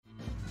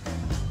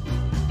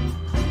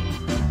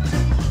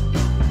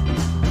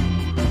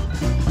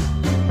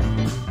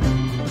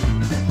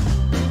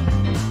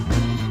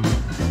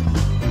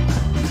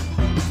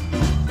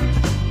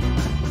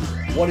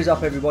What is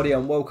up, everybody,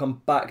 and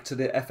welcome back to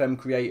the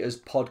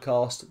FMCreators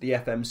podcast, the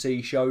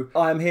FMC show.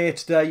 I am here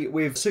today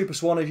with Super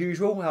Swan as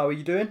usual. How are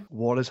you doing?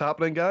 What is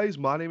happening, guys?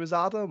 My name is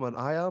Adam, and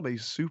I am a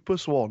Super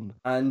Swan.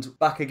 And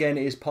back again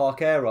is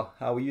Parkera.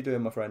 How are you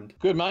doing, my friend?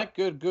 Good, mate.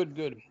 Good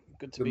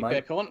to be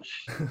mate. back on.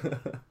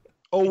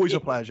 Always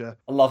a pleasure.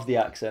 I love the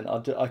accent.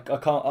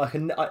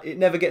 It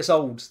never gets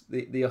old.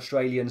 The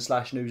Australian / New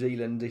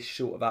Zealandish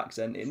sort of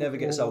accent. It never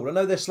gets old. I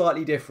know they're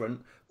slightly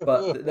different,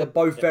 but they're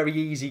both very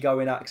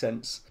easygoing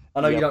accents. I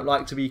know you don't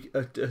like to be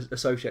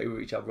associated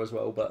with each other as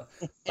well, but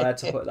I had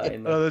to put that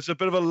in there. There's a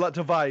bit of a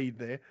divide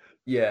there.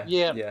 Yeah.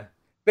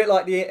 Bit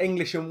like the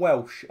English and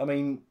Welsh. I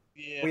mean,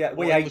 we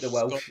hate the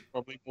Welsh.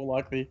 Probably more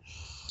likely.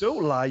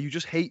 Don't lie, you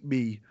just hate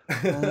me.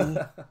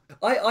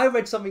 I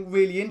read something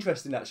really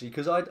interesting actually,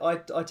 because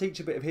I teach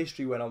a bit of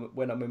history when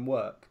I'm in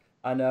work,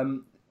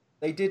 and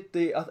they did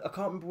I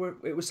can't remember,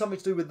 it was something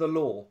to do with the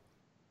law,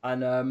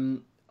 and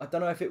I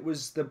don't know if it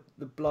was the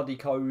bloody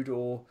code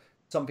or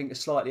something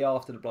slightly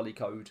after the bloody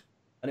code,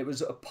 and it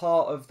was a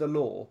part of the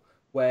law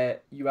where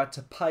you had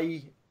to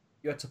pay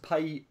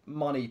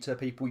money to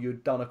people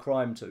you'd done a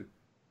crime to,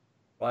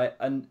 right?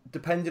 And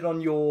depending on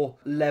your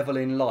level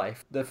in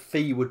life, the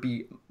fee would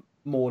be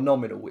more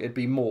nominal. It'd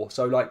be more.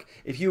 So like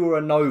if you were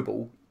a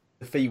noble,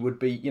 the fee would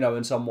be,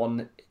 and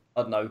someone,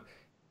 I don't know,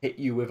 hit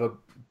you with a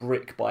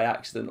brick by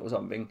accident or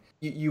something,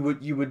 you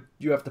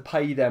have to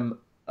pay them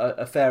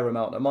a fair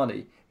amount of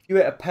money. If you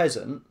hit a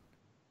peasant,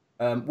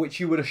 which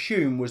you would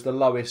assume was the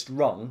lowest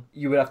rung,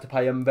 you would have to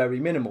pay them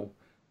very minimal.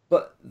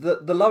 But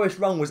the lowest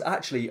rung was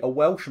actually a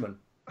Welshman.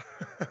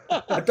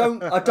 I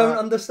don't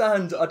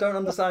understand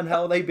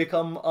how they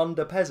become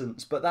under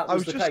peasants, but that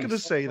was the case. I was just going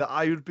to say that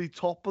I would be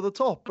top of the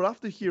top, but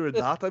after hearing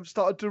that, I'm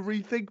starting to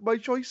rethink my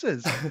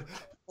choices.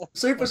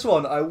 Super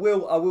Swan, I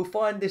will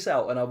find this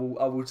out, and I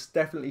will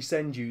definitely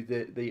send you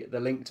the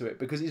link to it,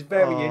 because it's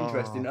very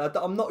interesting.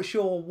 I'm not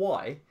sure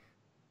why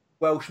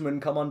Welshmen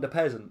come under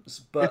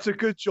peasants, but it's a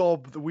good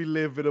job that we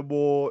live in a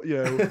more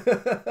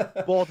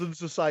modern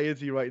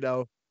society right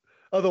now.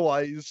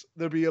 Otherwise,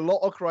 there'd be a lot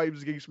of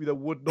crimes against me that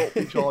would not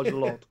be charged a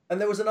lot.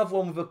 And there was another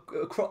one with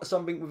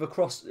something with a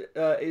cross.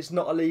 It's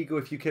not illegal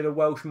if you kill a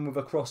Welshman with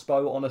a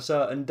crossbow on a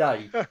certain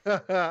day.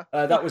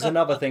 That was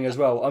another thing as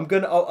well.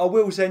 I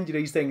will send you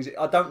these things.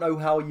 I don't know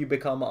how you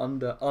become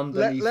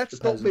underneath.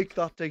 Let's not make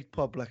that date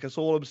public. That's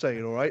all I'm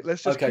saying. All right.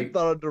 Let's just keep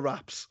that under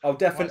wraps. I'll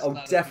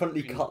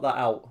definitely cut that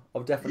out.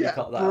 I'll definitely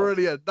cut that out.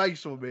 Brilliant.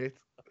 Nice one, mate.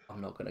 I'm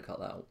not going to cut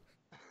that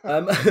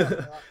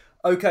out.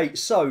 Okay,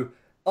 so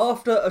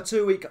after a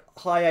 2-week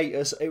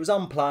hiatus, it was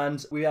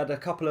unplanned. We had a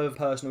couple of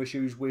personal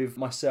issues with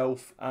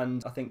myself,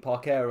 and I think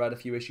Parkera had a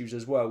few issues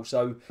as well.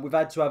 So we've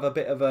had to have a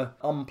bit of an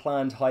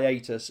unplanned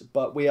hiatus,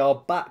 but we are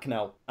back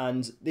now.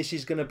 And this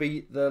is going to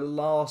be the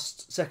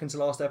second to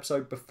last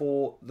episode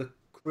before the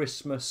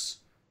Christmas.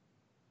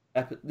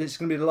 This is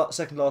going to be the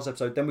second to last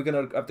episode. Then we're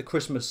going to have the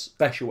Christmas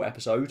special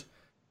episode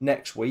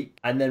next week.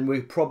 And then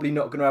we're probably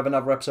not going to have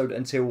another episode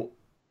until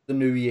the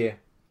new year.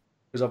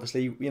 Because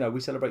obviously,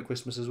 we celebrate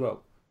Christmas as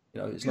well.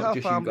 It's not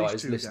just you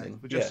guys listening.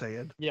 We're just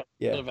saying. Yeah.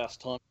 Bit of us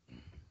time.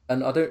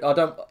 And I don't,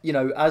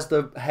 as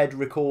the head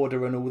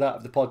recorder and all that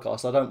of the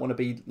podcast, I don't want to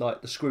be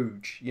like the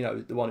Scrooge,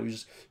 the one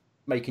who's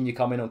making you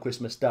come in on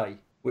Christmas Day.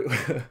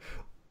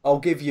 I'll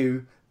give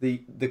you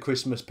the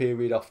Christmas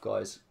period off,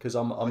 guys, because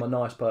I'm a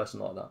nice person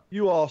like that.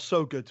 You are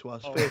so good to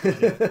us.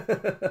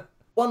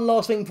 One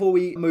last thing before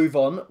we move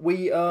on.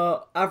 We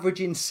are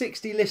averaging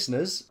 60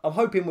 listeners. I'm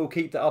hoping we'll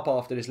keep that up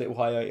after this little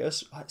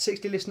hiatus.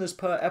 60 listeners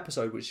per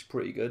episode, which is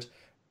pretty good.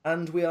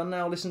 And we are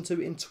now listened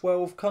to in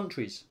 12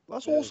 countries.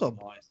 That's awesome.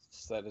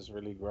 Nice. That is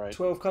really great.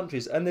 12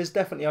 countries, and there's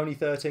definitely only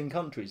 13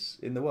 countries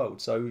in the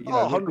world. So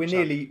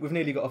we've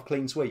nearly got a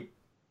clean sweep.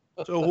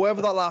 So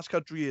whoever that last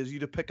country is, you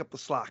to pick up the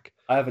slack.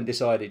 I haven't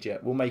decided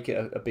yet. We'll make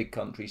it a big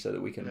country so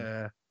that we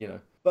can,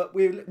 But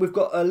we've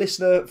got a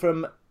listener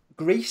from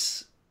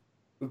Greece,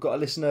 we've got a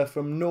listener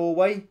from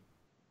Norway,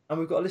 and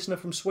we've got a listener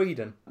from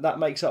Sweden. That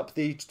makes up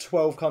the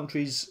 12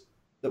 countries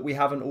that we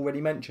haven't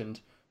already mentioned.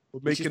 We're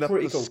making up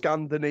the cool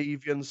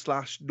Scandinavian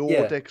 /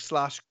 Nordic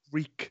 /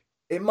 Greek.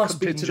 It must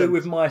be to do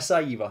with my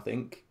save, I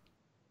think.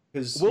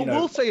 Because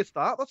we'll say it's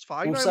that. That's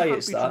fine. We'll say I'm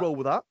it's happy to roll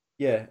with that.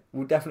 Yeah,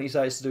 we'll definitely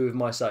say it's to do with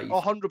my save.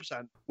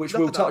 100%. Which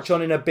we'll touch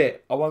on in a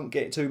bit. I won't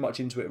get too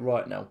much into it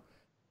right now.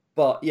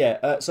 But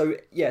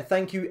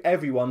thank you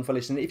everyone for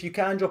listening. If you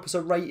can, drop us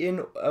a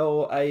rating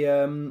or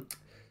a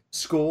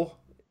score.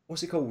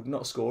 What's it called?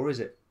 Not score, is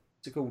it?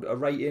 What's it called? A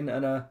rating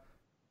and a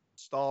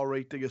star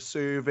rating, a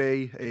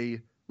survey,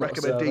 a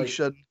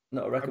recommendation.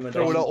 Not a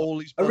recommendation. I'm throwing out all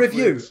these a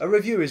review. A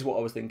review is what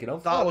I was thinking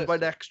of. That was my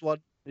next one.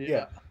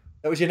 Yeah.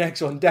 That was your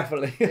next one,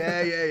 definitely.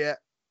 Yeah.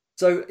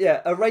 So,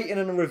 a rating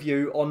and a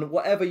review on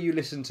whatever you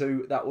listen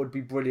to, that would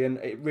be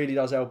brilliant. It really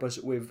does help us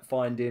with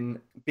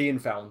being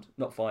found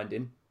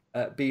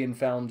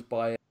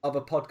by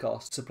other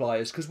podcast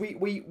suppliers. Because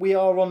we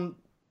are on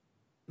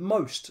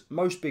most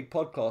big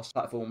podcast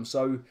platforms.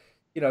 So,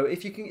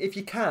 if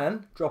you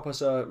can drop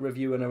us a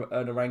review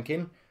and a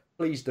ranking,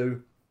 please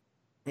do.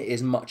 It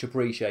is much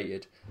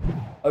appreciated.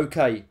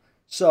 Okay,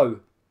 so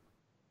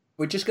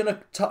we're just going to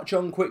touch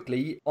on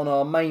quickly on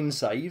our main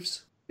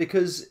saves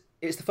because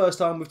it's the first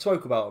time we've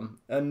spoke about them.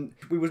 And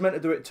we was meant to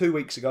do it 2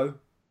 weeks ago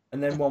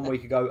and then 1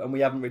 week ago, and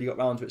we haven't really got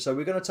round to it. So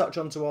we're going to touch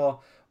on to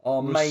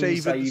our main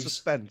saving saves. The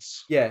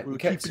suspense. Yeah, we're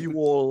keeping you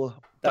all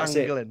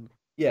dangling.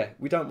 Yeah,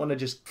 we don't want to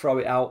just throw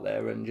it out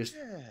there and just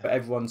for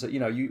everyone to,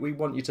 we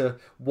want you to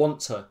want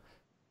to.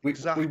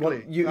 Exactly. We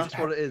want you. That's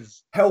what it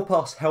is. Help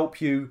us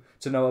help you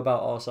to know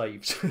about our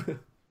saves.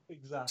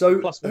 Exactly. So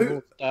plus we've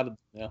all started them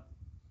now.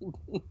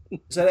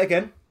 Say that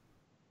again.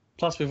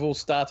 Plus we've all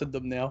started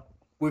them now.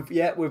 I'm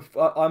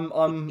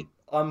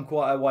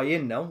quite a way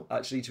in now,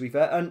 actually, to be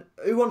fair. And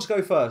who wants to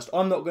go first?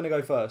 I'm not going to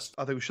go first.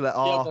 I think we should let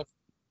our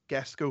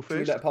guest go Should first.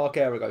 we let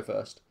Parkera go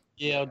first?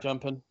 Yeah, I'll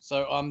jump in.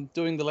 So I'm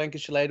doing the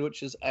Lancashire Lad,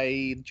 which is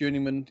a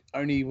journeyman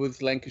only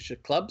with Lancashire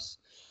clubs.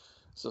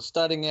 So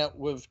starting out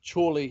with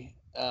Chorley,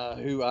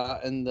 who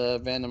are in the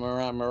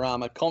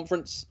Vanarama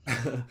Conference.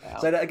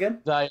 Say that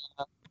again? They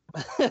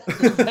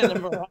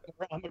Vanarama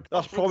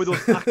That's probably the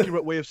most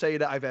accurate way of saying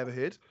it I've ever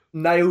heard.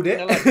 Nailed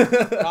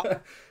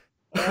it.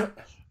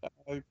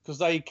 Because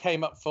they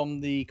came up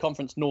from the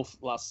Conference North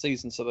last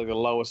season, so they're the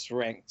lowest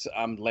ranked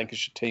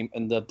Lancashire team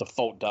in the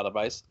default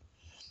database.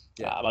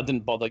 Yeah, I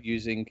didn't bother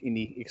using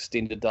any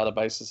extended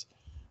databases.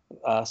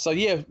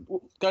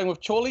 Going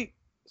with Chorley,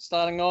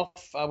 starting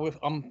off,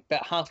 I'm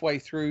about halfway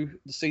through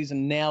the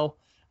season now.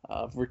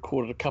 I've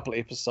recorded a couple of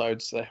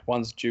episodes.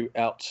 One's due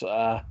out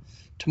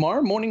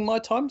tomorrow morning my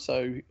time,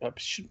 so it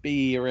should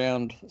be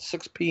around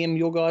 6 p.m.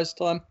 your guys'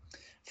 time,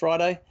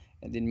 Friday.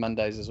 And then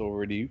Mondays is all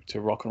ready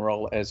to rock and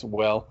roll as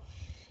well.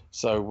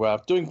 So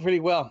doing pretty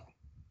well.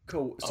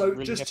 Cool. So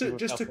really just to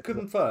with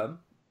confirm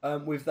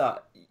with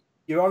that,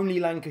 you're only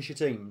Lancashire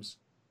teams?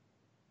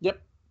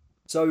 Yep.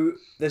 So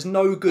there's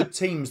no good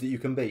teams that you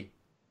can be?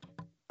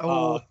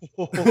 Oh.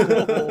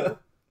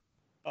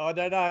 I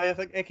don't know. I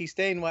think Eki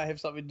Steen might have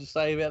something to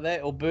say about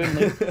that, or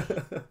Burnley.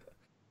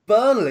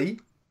 Burnley?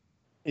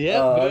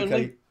 Yeah, Burnley.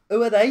 Okay.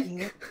 Who are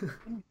they?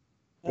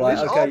 Right,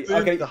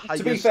 okay.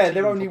 To be fair,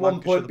 they're only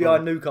 1 point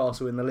behind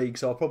Newcastle in the league,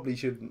 so I probably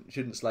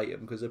shouldn't slate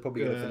them because they're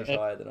probably going to finish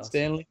higher than us.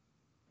 Stanley.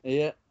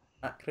 Yeah.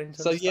 Accrington,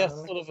 so yeah,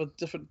 Stanley. sort of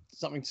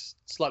something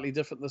slightly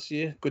different this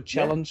year. Good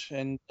challenge,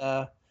 and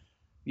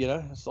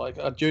it's like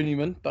a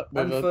journeyman, but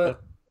with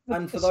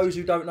and for those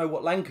who don't know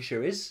what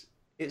Lancashire is,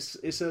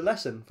 it's a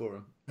lesson for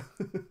them.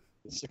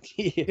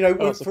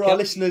 For our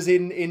listeners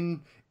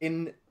in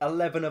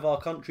 11 of our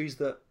countries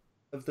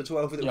of the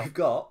 12 that we've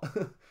got.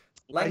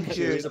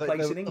 Lancashire is a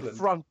place in England.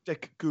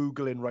 Frantic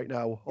Googling right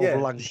now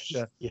of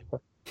Lancashire.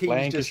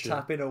 Keith's just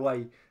tapping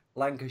away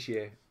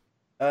Lancashire.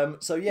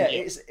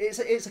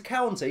 It's a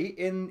county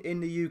in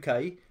the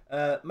UK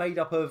made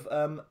up of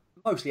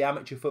mostly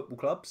amateur football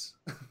clubs.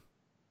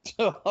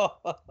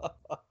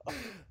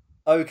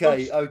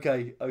 Okay.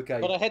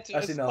 But I had to.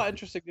 That's it's enough. Quite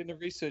interesting in the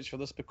research for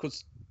this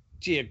because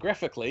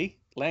geographically,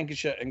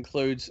 Lancashire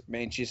includes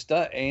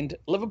Manchester and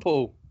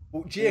Liverpool.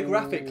 Well,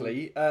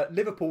 geographically,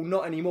 Liverpool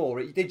not anymore.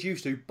 It did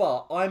used to,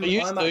 but I'm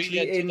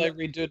actually in. They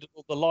redid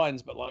all the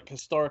lines, but like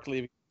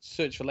historically,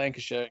 search for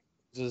Lancashire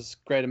is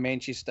Greater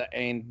Manchester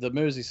and the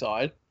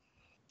Merseyside.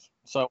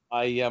 So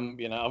I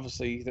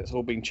obviously that's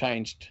all been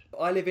changed.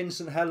 I live in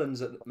St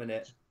Helens at the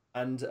minute,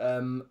 and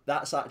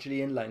that's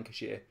actually in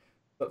Lancashire.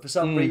 But for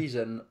some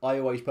reason, I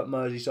always put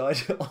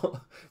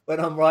Merseyside when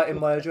I'm writing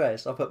my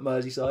address. I put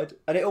Merseyside,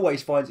 and it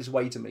always finds its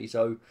way to me.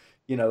 So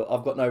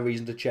I've got no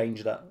reason to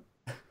change that.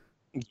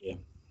 Yeah,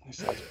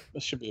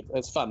 it should be.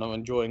 It's fun. I'm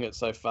enjoying it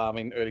so far. I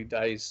mean, early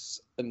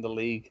days in the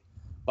league,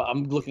 but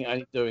I'm looking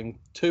at doing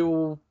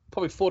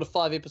probably 4 to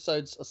 5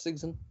 episodes a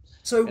season.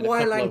 So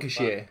why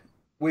Lancashire?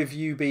 With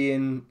you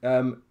being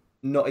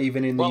not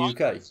even in the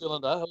UK. I'm a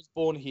cylinder. I was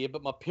born here,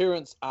 but my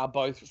parents are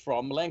both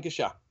from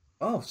Lancashire.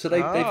 Oh, so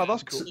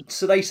that's cool.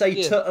 So they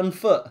say tut and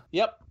foot.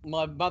 Yep,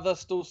 my mother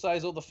still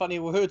says all the funny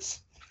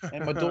words,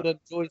 and my daughter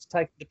enjoys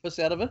taking the piss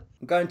out of it.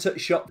 I'm going to the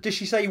shop. Does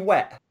she say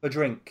wet for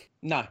drink?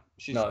 No,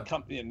 she's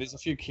company, and there's a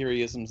few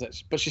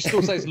Kiriisms but she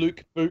still says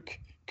Luke, Book,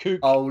 Kook.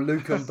 Oh,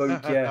 Luke and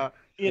Book, yeah.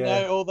 You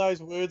know all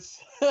those words.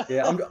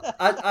 Yeah,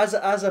 as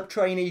a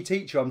trainee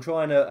teacher, I'm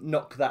trying to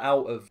knock that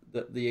out of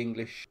the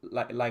English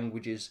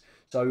languages.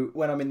 So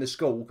when I'm in the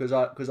school, because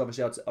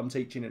obviously I'm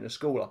teaching in a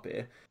school up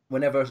here,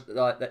 whenever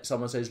that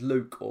someone says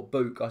Luke or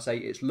Book, I say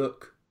it's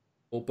look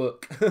or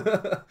book.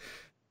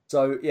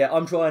 So yeah,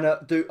 I'm trying to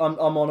do. I'm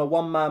on a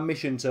one-man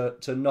mission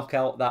to knock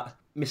out that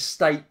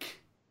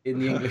mistake in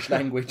the English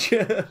language.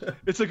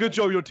 It's a good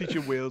job you're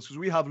teaching Wales because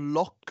we have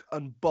lock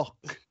and buck.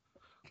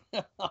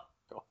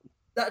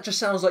 That just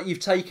sounds like you've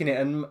taken it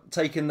and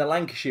taken the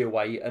Lancashire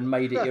way and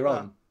made it your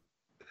own.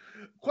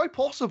 Quite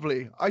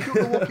possibly. I don't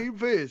know what came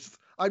first.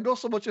 I'm not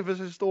so much of a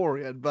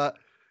historian, but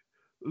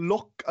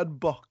lock and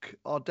buck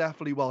are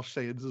definitely Welsh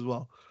sayings as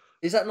well.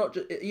 Is that not?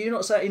 You're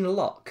not saying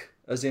luck,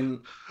 as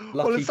in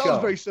lucky Well, it sounds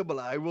charm? very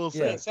similar. I will say.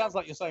 Yeah, it sounds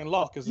like you're saying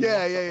lock.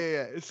 Yeah.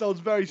 It sounds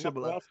very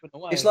similar.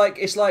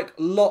 It's like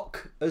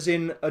lock as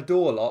in a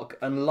door lock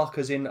and luck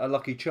as in a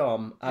lucky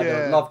charm. Had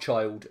a love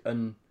child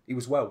and he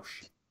was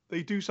Welsh.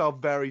 They do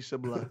sound very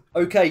similar.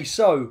 Okay,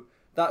 so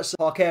that's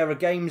Parkera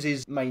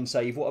Games' main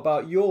save. What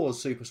about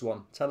yours, Super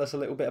Swan? Tell us a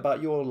little bit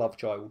about your love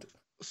child.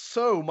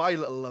 So my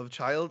little love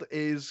child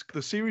is,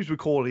 the series we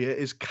call here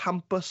is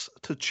Campus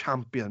to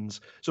Champions.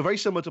 So very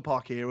similar to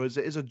Parkera's,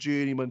 it is a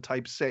journeyman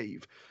type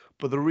save.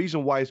 But the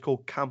reason why it's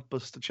called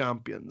Campus to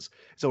Champions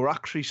is that we're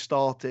actually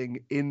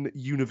starting in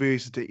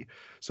university.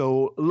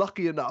 So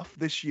lucky enough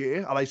this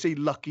year, and I say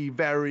lucky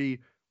very,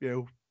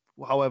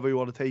 however you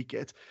want to take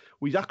it,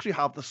 we actually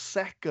have the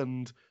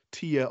second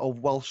tier of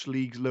Welsh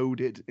leagues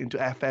loaded into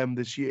FM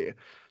this year.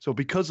 So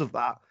because of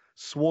that,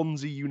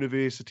 Swansea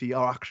University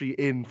are actually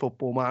in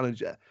Football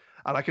Manager.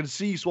 And I can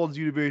see Swansea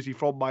University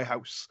from my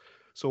house.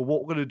 So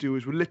what we're going to do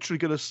is we're literally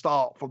going to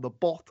start from the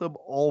bottom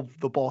of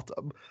the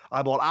bottom.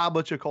 I'm on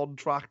amateur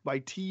contract. My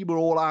team are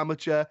all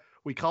amateur.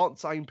 We can't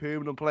sign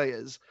permanent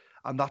players.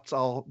 And that's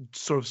our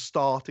sort of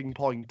starting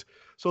point.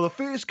 So the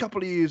first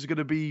couple of years are going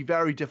to be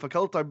very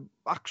difficult. I'm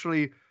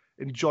actually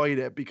enjoying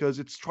it because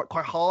it's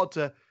quite hard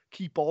to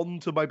keep on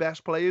to my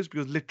best players,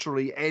 because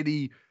literally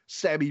any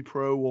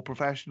semi-pro or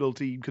professional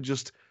team can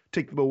just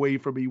take them away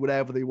from me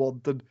whenever they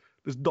want, and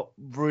there's not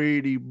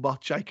really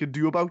much I can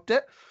do about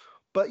it.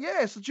 But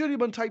yeah, it's a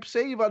journeyman type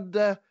save, and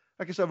like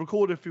I said, I've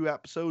recorded a few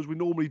episodes. We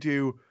normally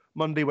do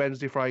Monday,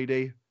 Wednesday,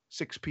 Friday,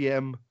 6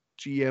 p.m.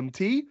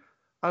 GMT,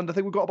 and I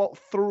think we've got about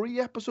 3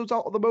 episodes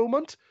out at the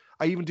moment.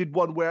 I even did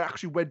one where I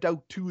actually went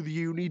out to the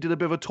uni, did a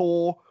bit of a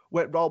tour,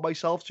 went round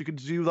myself, so you can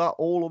do that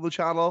all on the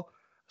channel.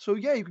 So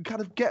yeah, you can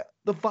kind of get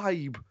the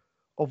vibe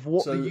of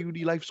what the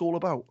uni life's all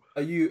about.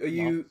 Are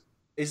you?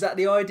 Is that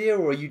the idea,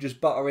 or are you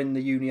just buttering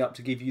the uni up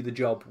to give you the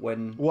job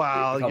when it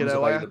becomes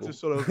available? I had to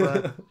sort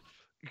of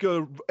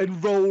go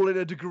enroll in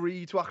a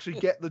degree to actually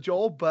get the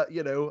job. But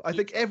I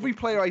think every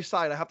player I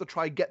sign, I have to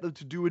try and get them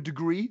to do a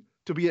degree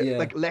to be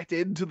like let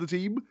into the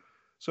team.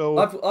 So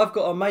I've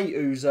got a mate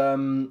who's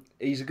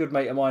he's a good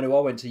mate of mine who I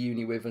went to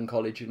uni with in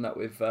college and that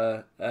with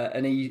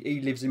and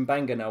he lives in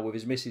Bangor now with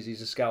his missus.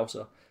 He's a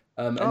Scouser.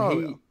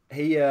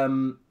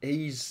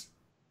 He's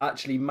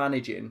actually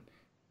managing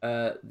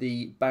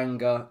the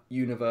Bangor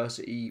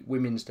University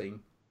women's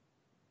team.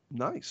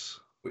 Nice.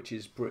 Which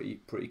is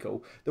pretty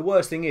cool. The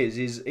worst thing is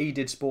he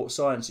did sports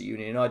science at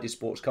uni and I did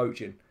sports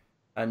coaching,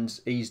 and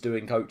he's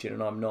doing coaching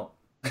and I'm not.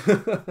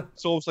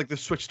 So it's like they've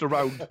switched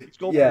around. He's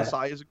gone for the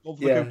science and gone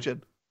for the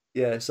coaching.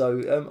 Yeah,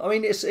 so I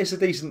mean it's a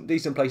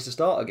decent place to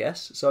start, I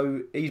guess.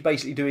 So he's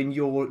basically doing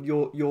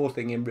your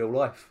thing in real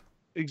life.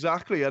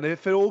 Exactly, and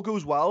if it all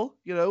goes well,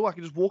 I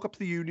can just walk up to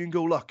the uni and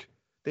go, look,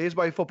 there's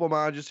my Football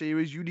Manager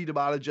series. You need a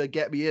manager,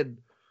 get me in.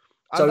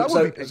 And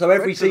so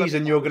every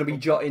season you're going to be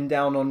jotting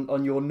down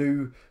on your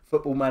new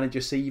Football Manager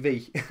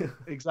CV.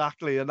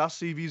 Exactly, and that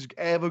CV's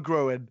ever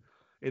growing.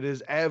 It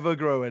is ever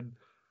growing.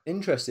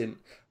 Interesting.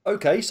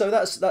 Okay, so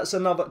that's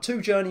another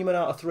 2 journeymen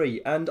out of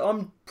 3, and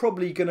I'm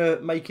probably gonna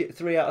make it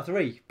 3 out of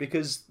 3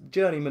 because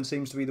journeyman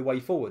seems to be the way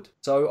forward.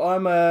 So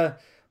I'm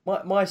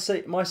my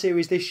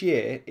series this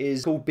year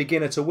is called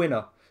Beginner to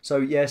Winner. So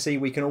yeah, see,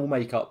 we can all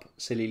make up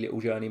silly little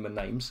journeyman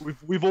names.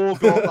 We've all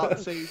got that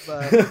same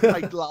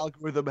title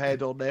algorithm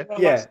head on there.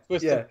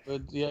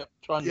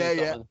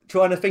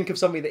 Trying to think of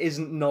something that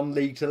isn't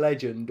non-league to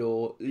legend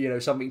or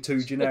something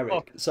too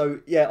generic. So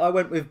yeah, I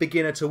went with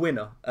Beginner to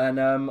Winner,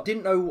 and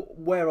didn't know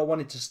where I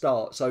wanted to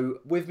start.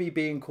 So with me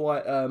being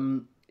quite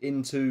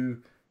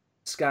into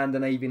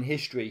Scandinavian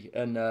history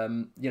and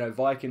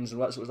Vikings and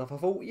all that sort of stuff,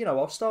 I thought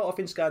I'll start off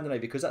in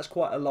Scandinavia because that's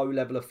quite a low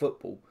level of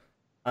football,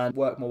 and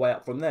work my way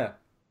up from there.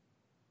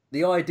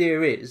 The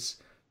idea is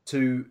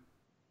to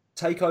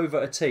take over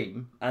a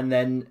team and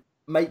then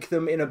make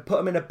them put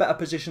them in a better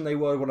position they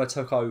were when I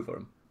took over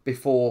them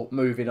before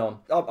moving on.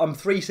 I'm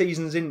 3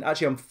 seasons in.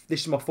 Actually,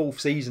 this is my 4th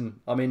season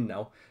I'm in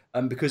now,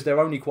 and because they're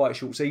only quite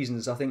short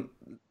seasons, I think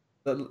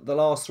the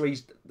last 3.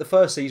 The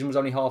first season was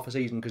only half a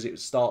season because it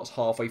starts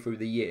halfway through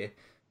the year.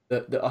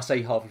 I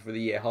say halfway through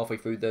the year, halfway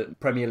through the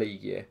Premier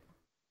League year.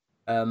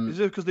 Is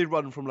it because they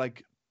run from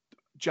like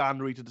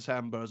January to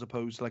December as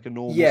opposed to like a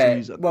normal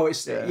season? Well,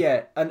 it's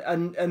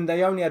and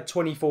they only had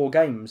 24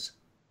 games,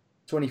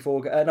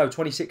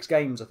 26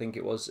 games I think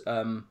it was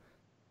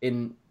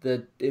in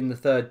the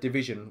 3rd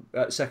division,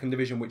 2nd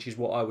division, which is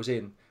what I was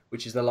in,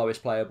 which is the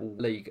lowest playable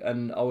league,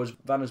 and I was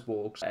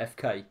Vannersborg's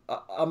FK.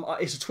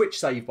 It's a Twitch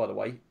save, by the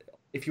way.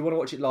 If you want to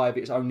watch it live,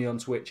 it's only on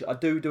Twitch. I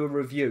do a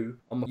review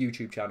on my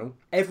YouTube channel.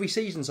 Every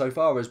season so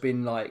far has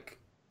been like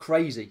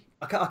crazy.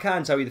 I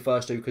can tell you the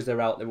first 2 because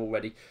they're out there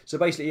already. So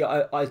basically,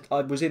 I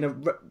was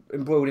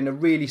embroiled in a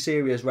really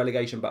serious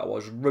relegation battle. I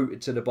was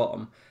rooted to the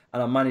bottom,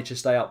 and I managed to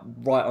stay up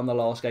right on the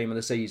last game of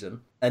the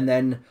season. And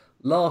then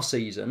last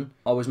season,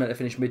 I was meant to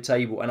finish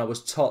mid-table, and I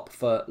was top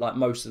for like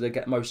most of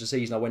the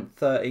season. I went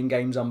 13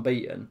 games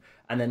unbeaten,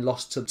 and then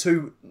lost to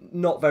 2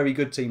 not very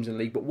good teams in the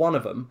league. But one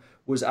of them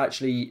was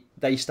actually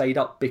they stayed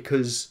up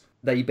because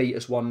they beat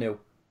us 1-0,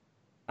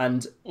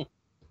 and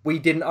we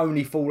didn't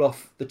only fall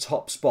off the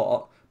top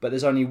spot, but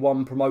there's only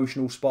one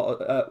promotional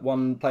spot,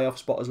 one playoff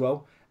spot as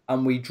well,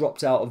 and we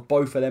dropped out of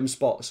both of them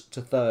spots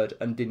to 3rd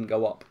and didn't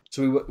go up.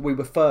 So we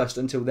were first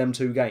until them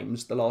 2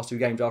 games, the last 2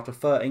 games. After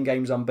 13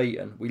 games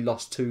unbeaten, we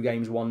lost 2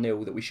 games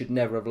 1-0 that we should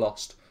never have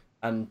lost,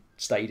 and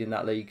stayed in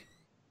that league.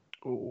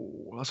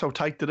 Oh, that's how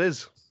tight it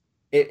is.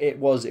 It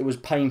was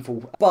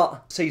painful.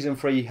 But season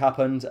 3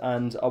 happened,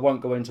 and I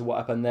won't go into what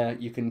happened there.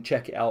 You can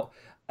check it out.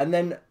 And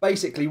then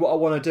basically what I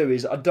want to do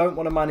is I don't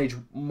want to manage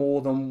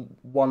more than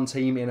one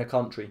team in a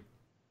country.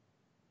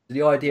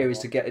 The idea is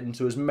to get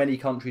into as many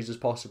countries as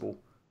possible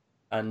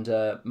and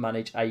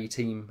manage a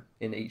team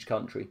in each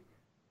country.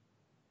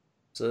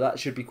 So that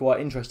should be quite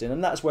interesting,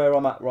 and that's where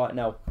I'm at right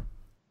now.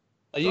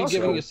 Are you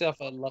giving yourself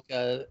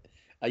a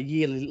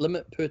yearly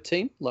limit per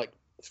team, like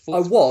I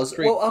was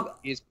 3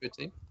 years per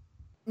team?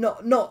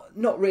 Not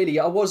really.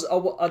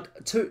 I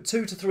 2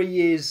 to 3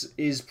 years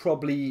is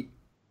probably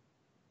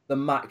the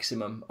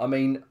maximum. I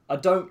mean, I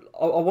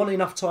want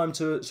enough time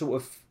to sort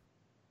of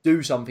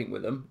do something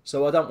with them,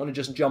 so I don't want to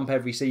just jump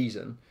every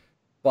season.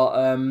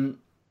 But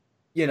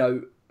you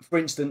know, for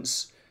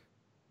instance,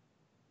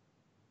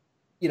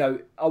 you know,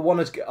 I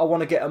want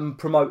to get them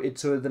promoted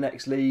to the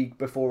next league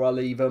before I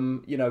leave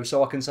them. You know,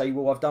 so I can say,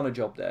 well, I've done a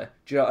job there.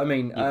 Do you know what I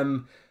mean? Yeah.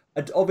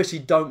 I obviously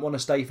don't want to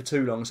stay for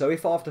too long. So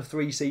if after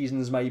 3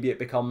 seasons maybe it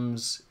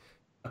becomes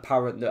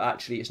apparent that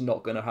actually it's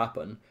not going to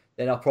happen,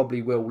 then I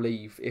probably will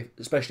leave.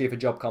 Especially if a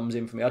job comes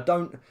in for me. I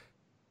don't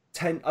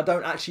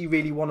actually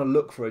really want to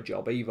look for a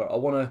job either.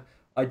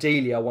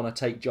 Ideally I want to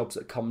take jobs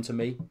that come to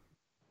me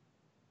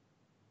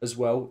as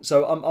well.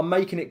 So I'm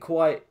making it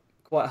quite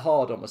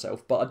hard on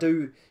myself, but I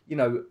do, you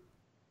know,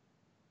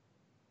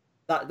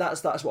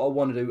 that's what I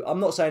want to do. I'm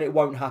not saying it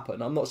won't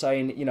happen. I'm not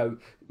saying, you know,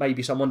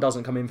 maybe someone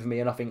doesn't come in for me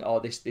and I think, oh,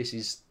 this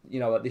is, you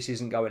know, this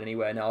isn't going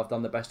anywhere now. I've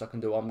done the best I can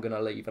do. I'm going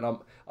to leave, and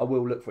I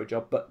will look for a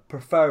job, but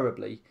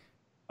preferably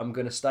I'm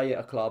going to stay at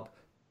a club,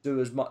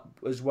 do as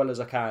well as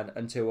I can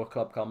until a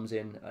club comes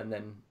in, and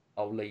then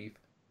I'll leave.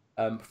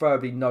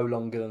 Preferably no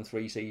longer than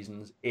 3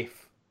 seasons,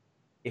 if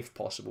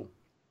possible.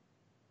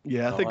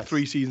 Yeah, I think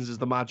 3 seasons is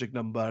the magic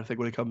number. I think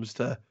when it comes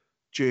to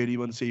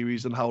journeyman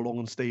series and how long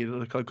and staying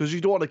in a club, because you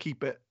don't want to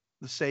keep it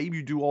the same.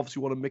 You do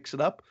obviously want to mix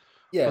it up.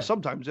 Yeah. But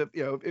sometimes, if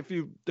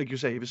you like you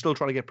say, if you're still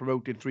trying to get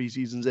promoted 3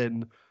 seasons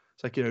in,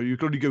 it's like, you know, you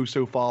can only go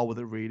so far with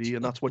it really,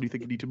 and that's when you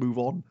think you need to move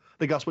on. I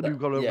think that's when you've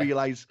got to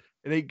realise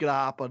it ain't gonna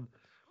happen.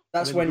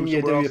 That's when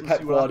you do your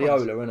Pep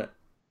Guardiola, isn't it?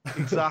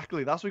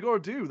 Exactly. That's what you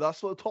got to do.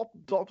 That's what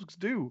tops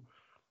do.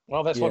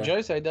 Well, that's what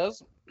Jose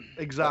does.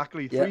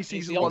 Exactly. 3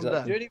 seasons,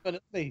 wonder. Journeyman,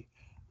 isn't he?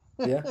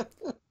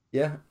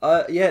 Yeah.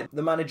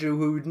 The manager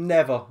who would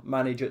never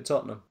manage at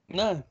Tottenham.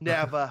 No.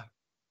 Never.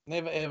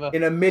 Never, ever.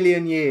 In a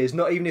million years.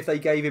 Not even if they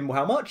gave him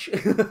how much?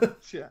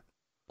 Yeah.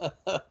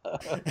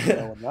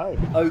 No.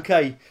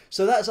 Okay,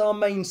 so that's our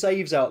main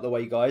saves out the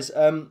way, guys.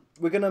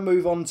 We're going to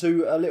move on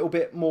to a little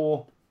bit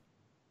more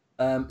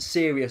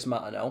serious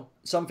matter now.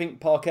 Something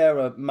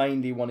Parkera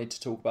mainly wanted to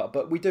talk about,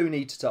 but we do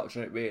need to touch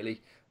on it,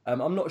 really.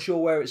 I'm not sure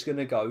where it's going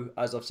to go,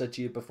 as I've said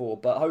to you before,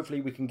 but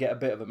hopefully we can get a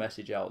bit of a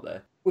message out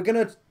there. We're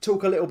going to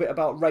talk a little bit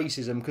about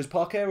racism, because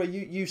Parkera,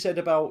 you said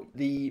about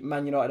the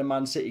Man United and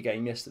Man City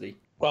game yesterday.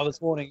 Well,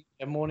 this morning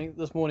at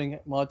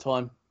my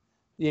time,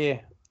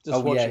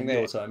 watching that.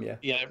 Your time,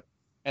 yeah,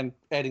 and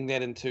adding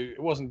that into,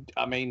 it wasn't,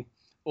 I mean,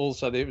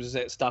 also there was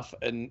that stuff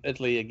in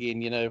Italy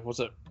again, you know, was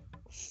it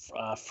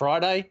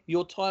Friday,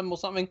 your time or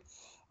something?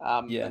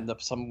 And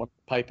some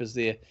papers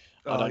there.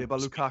 About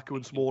Lukaku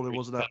and Smalling,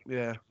 wasn't it?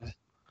 Yeah.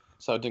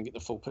 So I didn't get the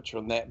full picture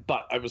on that,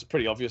 but it was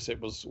pretty obvious it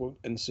was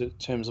in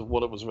terms of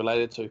what it was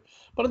related to.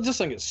 But I just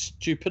think it's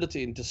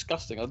stupidity and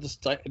disgusting.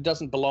 It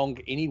doesn't belong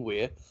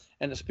anywhere,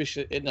 and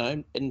especially, you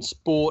know, in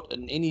sport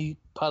and any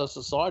part of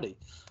society.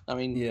 I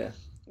mean, you're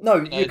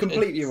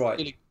completely right.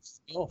 Really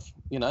pissed me off,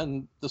 you know,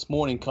 and this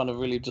morning kind of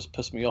really just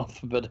pissed me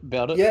off a bit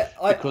about it. Yeah,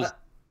 because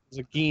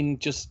again,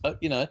 just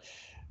you know,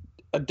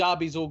 a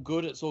derby's all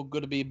good. It's all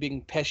good to be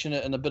being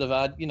passionate and a bit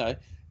of you know,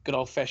 good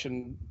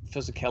old-fashioned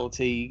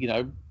physicality, you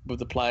know, with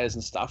the players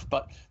and stuff.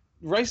 But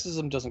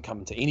racism doesn't come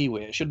into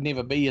anywhere. It should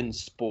never be in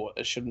sport.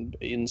 It shouldn't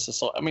be in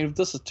society. I mean,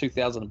 this is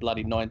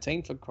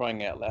 2019 for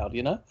crying out loud,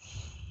 you know?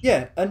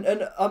 Yeah, and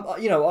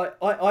you know,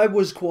 I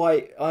was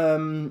quite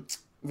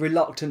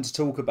reluctant to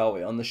talk about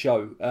it on the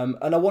show, and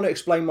I want to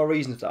explain my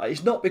reason for that.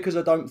 It's not because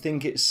I don't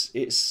think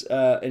it's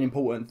an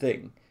important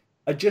thing.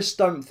 I just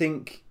don't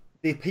think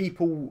the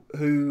people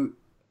who,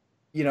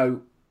 you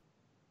know,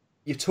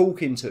 you're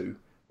talking to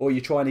or you're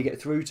trying to get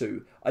through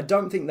to, I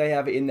don't think they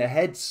have it in their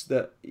heads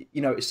that,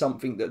 you know, it's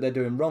something that they're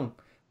doing wrong.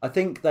 I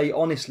think they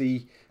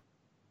honestly,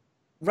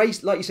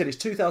 race, like you said, it's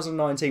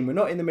 2019. We're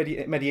not in the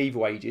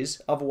medieval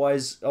ages.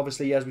 Otherwise,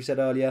 obviously, as we said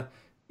earlier,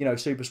 you know,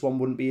 Super Swan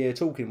wouldn't be here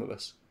talking with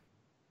us.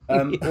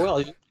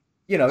 Well,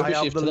 you know, I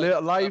have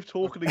the live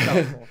talking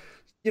example.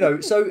 You know,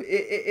 so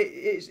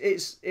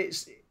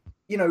it's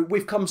you know,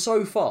 we've come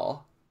so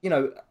far. You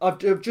know, I've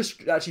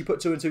just actually put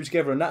 2 and 2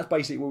 together, and that's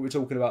basically what we were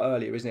talking about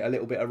earlier, isn't it? A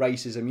little bit of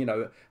racism. You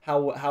know,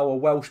 how a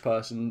Welsh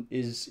person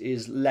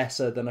is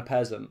lesser than a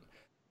peasant.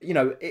 You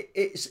know,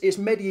 it's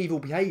medieval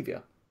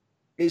behaviour.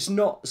 It's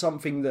not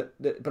something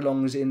that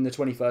belongs in the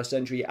 21st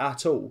century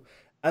at all.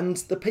 And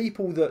the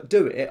people that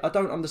do it, I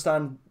don't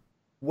understand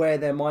where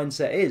their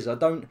mindset is. I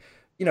don't,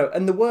 you know.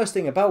 And the worst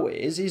thing about it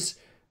is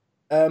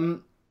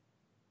the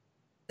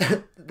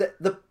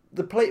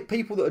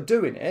people that are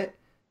doing it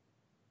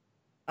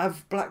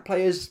have black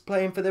players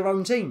playing for their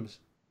own teams.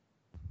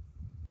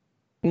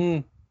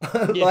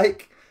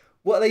 Like,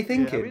 what are they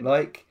thinking? I mean,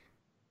 like,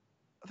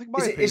 I think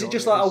is it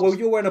just like, oh well,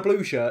 you're wearing a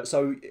blue shirt,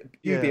 so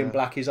you being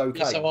black is okay?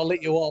 Yeah, so I'll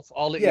let you off.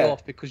 I'll let you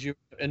off because you're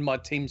in my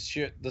team's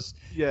shirt.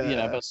 You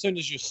know, but as soon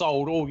as you're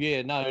sold,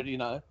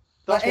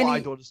 That's what I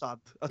don't understand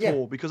at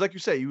all, because like you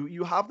say,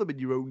 you have them in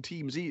your own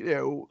teams,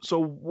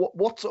 so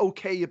what's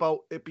okay about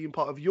it being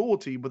part of your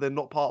team but then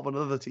not part of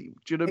another team?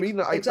 Do you know what I mean?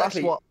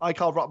 Exactly. That's what I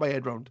can't wrap my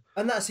head around.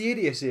 And that's the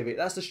idiocy of it.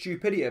 That's the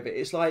stupidity of it.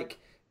 It's like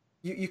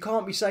you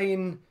can't be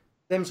saying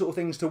them sort of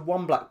things to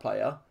one black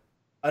player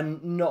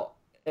and not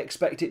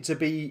expect it to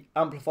be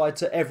amplified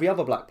to every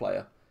other black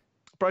player.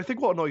 But I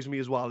think what annoys me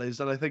as well is,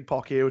 and I think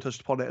Parkero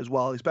touched upon it as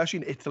well, especially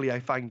in Italy, I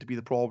find to be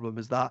the problem,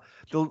 is that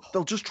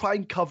they'll just try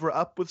and cover it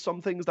up with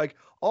some things like,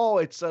 oh,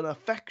 it's an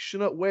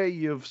affectionate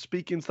way of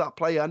speaking to that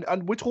player.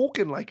 And we're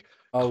talking like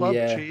club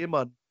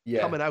chairman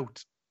coming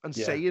out and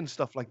saying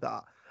stuff like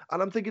that.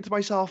 And I'm thinking to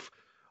myself,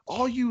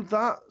 are you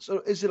that? So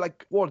is it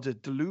like, what is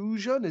it,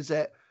 delusion? Is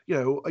it,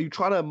 are you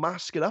trying to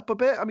mask it up a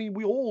bit? I mean,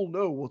 we all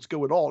know what's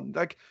going on.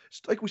 Like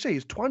we say,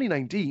 it's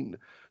 2019.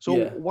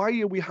 So why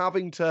are we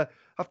having to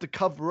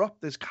cover up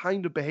this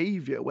kind of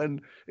behavior when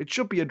it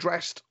should be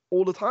addressed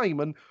all the time?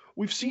 And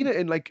we've seen it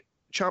in like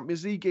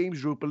Champions League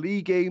games, Europa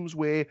League games,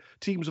 where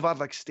teams have had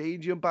like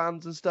stadium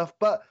bans and stuff.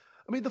 But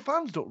I mean, the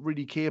fans don't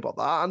really care about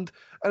that. And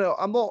I know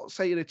I'm not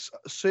saying it's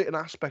a certain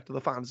aspect of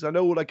the fans. I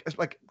know, like, it's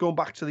like going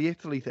back to the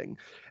Italy thing,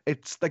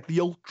 it's like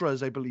the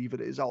ultras, I believe it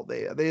is, out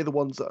there. They're the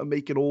ones that are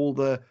making all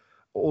the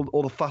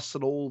fuss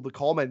and all the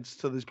comments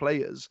to these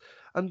players.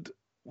 And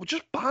we'll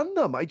just ban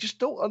them. I just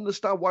don't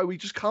understand why we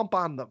just can't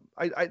ban them.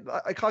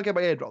 I can't get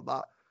my head around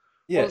that.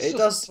 Yeah, well, it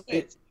does.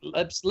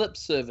 It's lip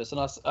service,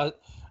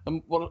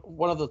 and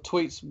one of the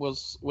tweets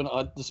was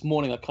this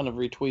morning I kind of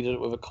retweeted it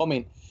with a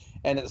comment,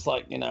 and it's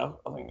like, I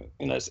think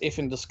it's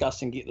effing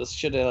disgusting. Get this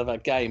shit out of our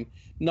game.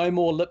 No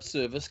more lip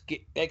service.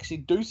 Actually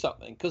do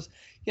something, because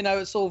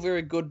it's all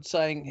very good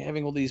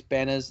having all these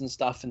banners and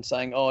stuff and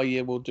saying, oh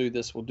yeah, we'll do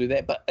this, we'll do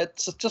that, but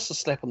it's just a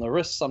slap on the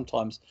wrist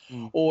sometimes,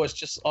 or it's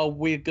just, oh,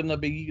 we're gonna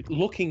be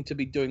looking to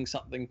be doing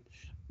something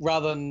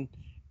rather than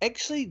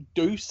actually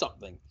do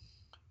something.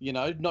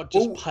 Not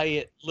just pay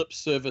it lip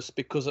service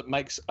because it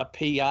makes a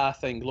PR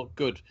thing look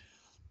good.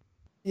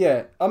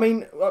 Yeah, I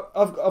mean,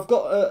 I've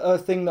got a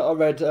thing that I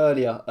read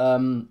earlier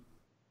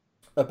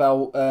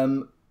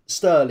about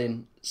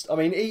Sterling. I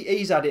mean,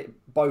 he's had it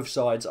both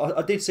sides.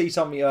 I did see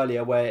something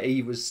earlier where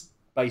he was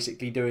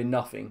basically doing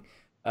nothing,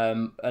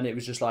 and it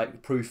was just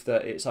like proof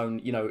that it's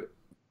only,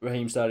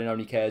 Raheem Sterling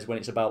only cares when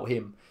it's about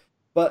him.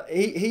 But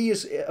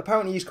he's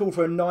called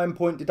for a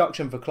 9-point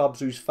deduction for clubs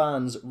whose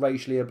fans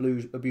racially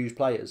abuse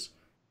players.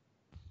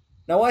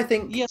 Now, I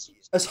think,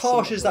 as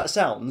harsh as that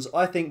sounds,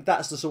 I think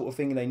that's the sort of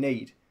thing they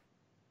need.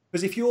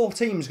 Because if your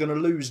team's going to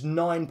lose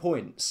 9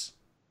 points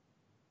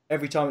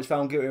every time it's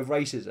found guilty of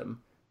racism,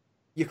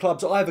 your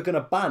club's either going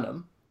to ban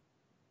them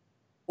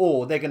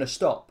or they're going to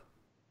stop.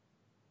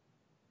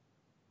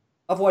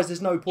 Otherwise,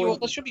 there's no point. Well,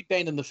 they should be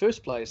banned in the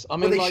first place. I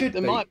mean,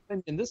 in my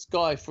opinion, this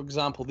guy, for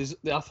example,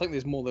 I think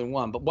there's more than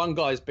one, but one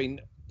guy's been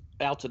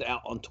outed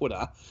out on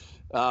Twitter.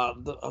 I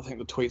think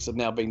the tweets have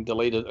now been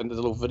deleted, and there's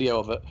a little video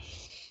of it.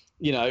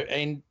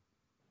 And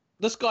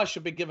this guy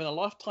should be given a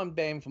lifetime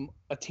ban from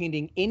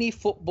attending any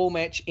football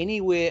match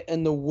anywhere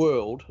in the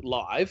world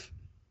live.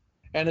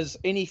 And as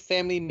any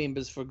family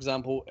members, for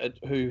example,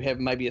 who have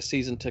maybe a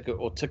season ticket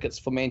or tickets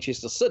for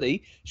Manchester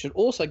City, should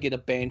also get a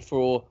ban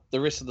for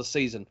the rest of the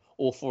season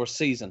or for a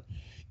season,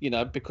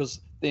 because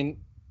then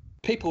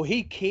people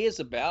he cares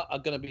about are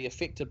going to be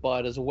affected by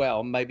it as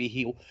well. Maybe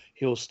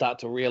he'll start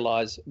to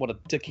realise what a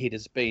dickhead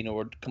has been,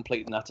 or a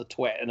complete and utter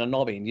twat and a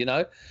nobbin,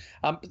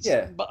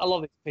 But a lot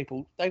of these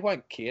people, they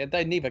won't care.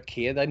 They never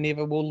care. They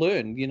never will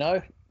learn,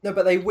 No,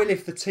 but they will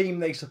if the team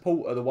they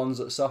support are the ones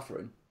that are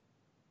suffering.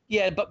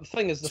 Yeah, but the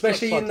thing is,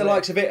 especially in the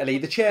likes of Italy,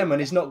 the chairman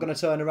is not going to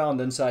turn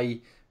around and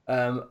say,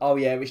 "Oh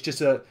yeah, it's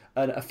just an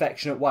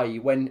affectionate way,"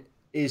 when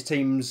his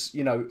team's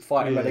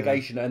fighting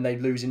relegation and they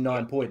lose in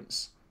 9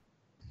 points.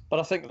 But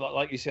I think,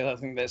 like you said, I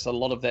think that's a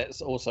lot of that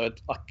is also,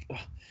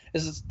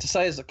 is to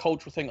say as a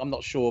cultural thing, I'm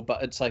not sure,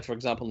 but I'd say, for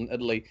example, in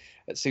Italy,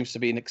 it seems to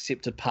be an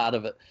accepted part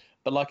of it.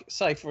 But like,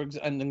 say,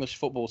 in English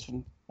footballs,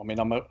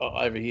 I'm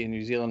over here in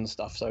New Zealand and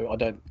stuff, so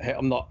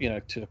I'm not,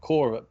 to the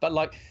core of it. But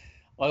like,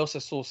 I also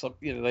saw some,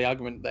 the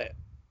argument that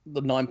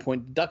the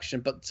 9-point deduction,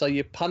 but so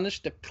you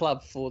punish the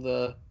club for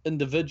the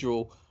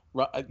individual,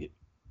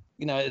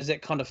 is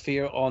that kind of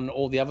fair on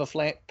all the other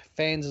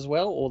fans as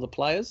well, or the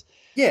players?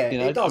 Yeah,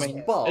 it does.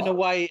 But in a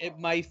way, it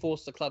may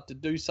force the club to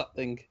do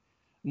something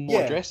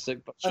more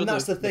drastic. But and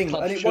that's the thing, the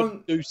club and it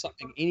won't do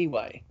something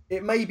anyway.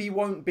 It maybe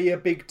won't be a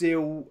big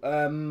deal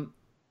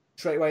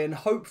straight away, and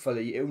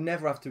hopefully it'll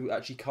never have to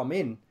actually come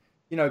in.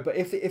 But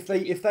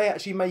if they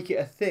actually make it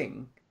a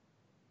thing,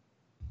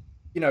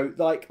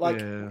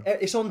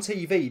 it's on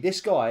TV.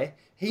 This guy,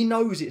 he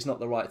knows it's not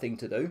the right thing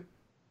to do,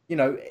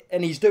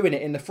 and he's doing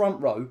it in the front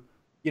row,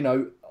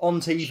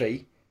 on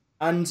TV,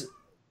 and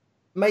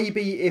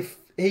maybe if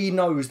he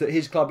knows that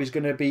his club is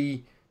going to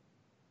be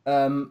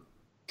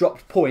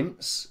dropped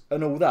points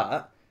and all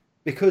that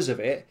because of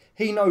it.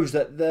 He knows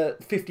that the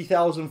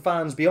 50,000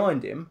 fans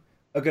behind him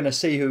are going to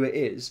see who it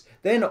is.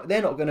 They're not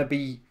going to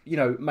be, you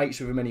know, mates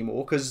with him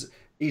anymore because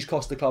he's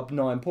cost the club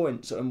 9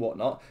 points and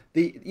whatnot.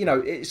 You know,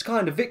 it's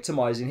kind of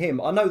victimising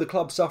him. I know the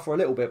club suffer a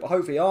little bit, but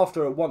hopefully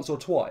after once or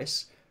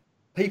twice,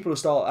 people will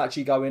start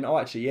actually going, oh,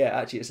 actually,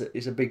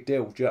 it's a big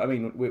deal. Do you know what I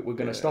mean? We're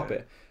going to stop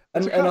it.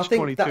 And I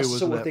think that's the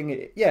sort of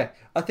thing. Yeah,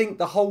 I think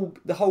the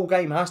whole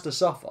game has to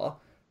suffer,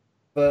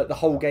 but the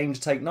whole game to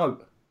take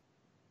note.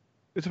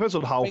 It depends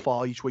on how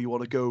far each way you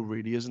want to go,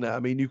 really, isn't it? I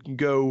mean, you can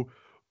go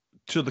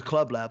to the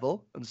club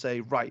level and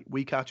say, right,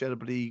 we catch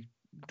anybody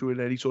doing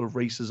any sort of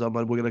racism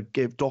and we're going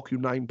to dock you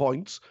 9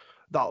 points.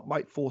 That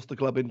might force the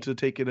club into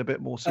taking a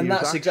bit more serious And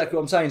that's action. exactly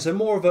what I'm saying.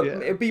 So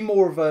it'd be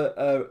more of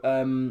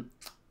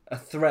a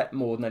threat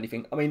more than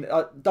anything. I mean,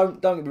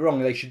 don't get me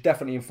wrong, they should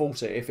definitely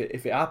enforce it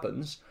if it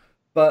happens.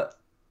 But,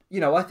 you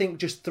know, I think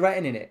just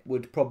threatening it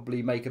would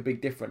probably make a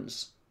big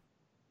difference.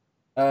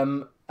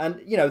 And,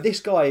 you know, this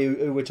guy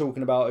who we're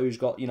talking about, who's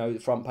got, you know, the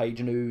front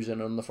page news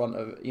and on the front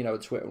of, you know,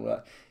 Twitter and all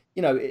that,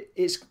 you know,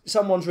 it's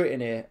someone's written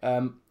here.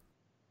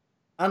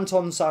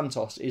 Anton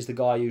Santos is the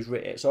guy who's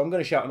written it. So I'm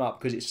going to shout him up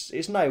because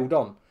it's nailed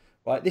on,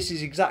 right? This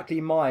is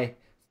exactly my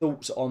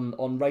thoughts on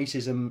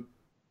racism.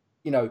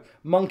 You know,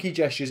 monkey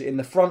gestures in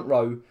the front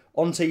row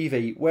on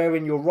TV,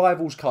 wearing your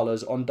rival's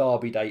colours on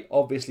Derby Day,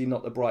 obviously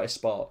not the brightest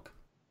spark.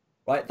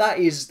 Right, that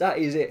is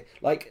it.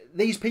 Like,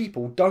 these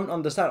people don't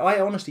understand. I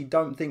honestly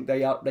don't think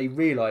they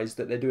realise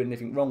that they're doing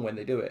anything wrong when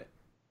they do it.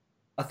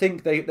 I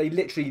think they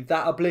literally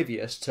that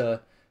oblivious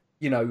to,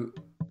 you know,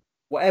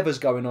 whatever's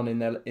going on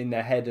in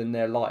their head and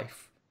their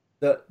life,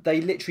 that they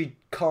literally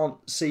can't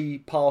see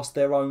past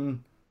their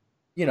own,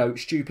 you know,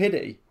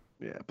 stupidity.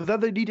 Yeah, but then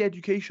they need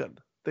education.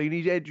 They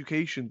need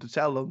education to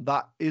tell them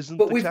that isn't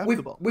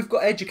acceptable. We've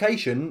got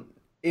education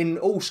in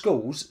all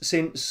schools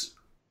since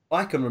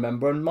I can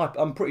remember, and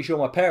I'm pretty sure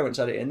my parents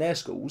had it in their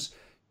schools,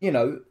 you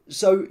know.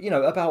 So, you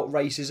know, about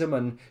racism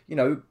and, you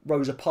know,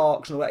 Rosa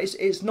Parks and all that.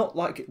 It's not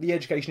like the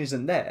education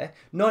isn't there.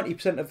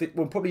 90% of it,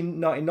 well, probably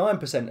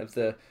 99% of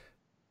the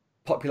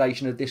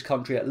population of this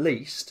country at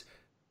least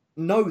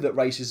know that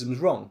racism's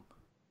wrong.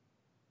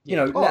 You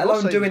know, let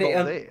alone doing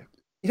it.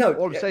 You know,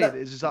 all I'm saying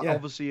is that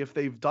obviously if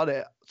they've done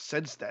it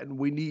since then,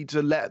 we need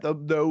to let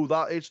them know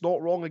that it's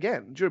not wrong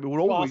again. Do you know what I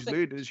mean? We're always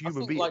learning as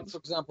human beings. Like, for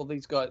example,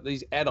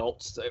 these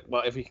adults,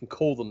 well, if you can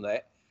call them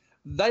that,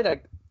 they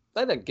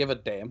don't give a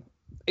damn.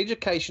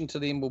 Education to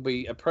them will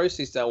be a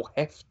process they'll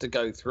have to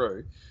go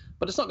through,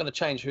 but it's not going to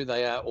change who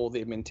they are or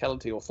their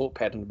mentality or thought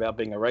pattern about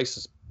being a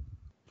racist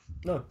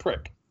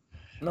prick.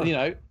 No. You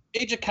know,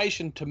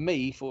 education to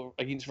me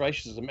against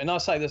racism, and I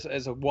say this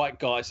as a white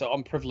guy, so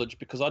I'm privileged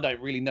because I don't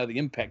really know the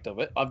impact of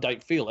it. I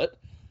don't feel it.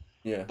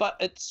 Yeah. But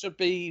it should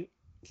be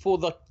for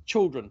the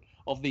children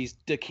of these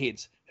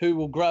dickheads who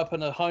will grow up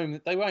in a home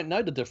that they won't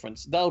know the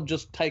difference. They'll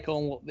just take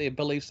on what their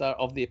beliefs are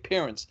of their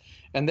parents,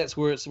 and that's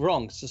where it's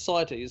wrong.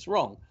 Society is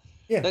wrong.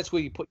 Yeah. That's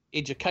where you put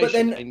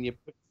education and you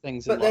put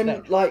things in like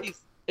that. Like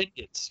these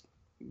idiots.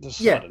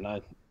 Just, I don't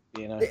know.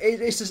 You know,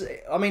 it's just.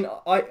 I mean,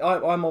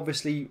 I'm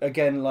obviously,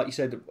 again, like you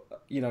said,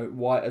 you know,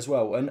 white as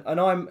well, and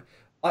I'm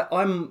I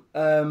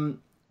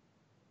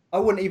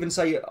wouldn't even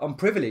say I'm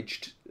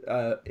privileged.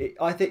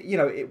 I think, you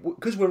know,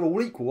 because we're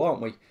all equal,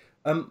 aren't we?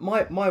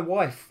 My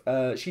wife,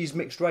 she's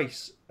mixed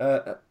race.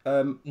 Her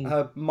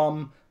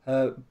mum,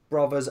 her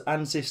brothers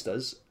and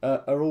sisters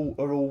are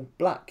all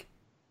black.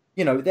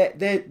 You know,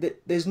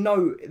 there's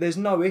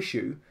no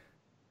issue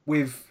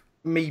with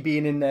me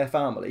being in their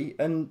family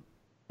and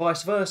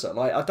vice versa.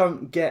 Like, I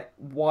don't get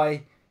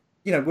why,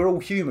 you know, we're all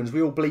humans.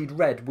 We all bleed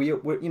red. We're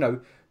you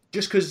know,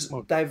 just because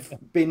they've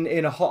been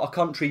in a hotter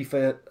country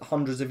for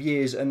hundreds of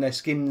years and their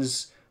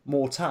skin's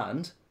more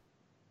tanned,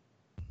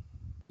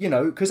 you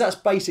know, because that's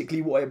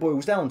basically what it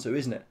boils down to,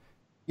 isn't it?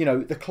 You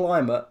know, the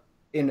climate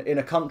in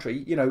a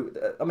country, you know,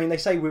 I mean, they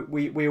say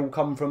we all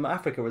come from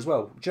Africa as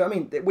well. Do you know what I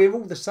mean? We're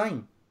all the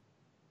same.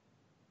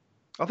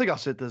 I think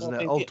that's it, isn't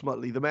it?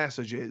 Ultimately, the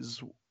message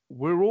is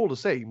we're all the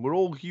same. We're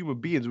all human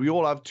beings. We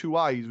all have two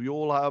eyes. We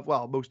all have,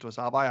 well, most of us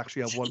have. I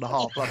actually have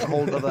 1.5. That's a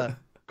whole other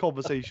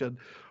conversation.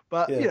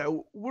 But, you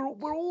know,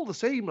 we're all the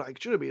same, like,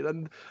 do you know what I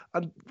mean?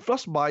 And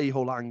that's my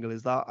whole angle,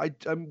 is that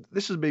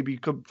this is maybe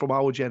come from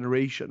our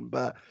generation,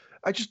 but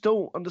I just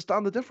don't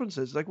understand the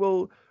differences. Like,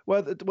 well,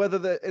 whether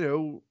they're, you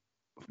know,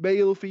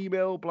 male,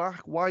 female,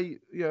 black, white,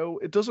 you know,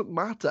 it doesn't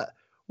matter.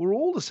 We're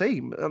all the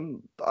same.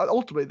 And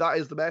ultimately, that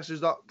is the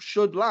message that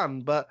should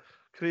land. But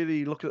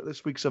clearly, looking at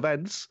this week's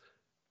events,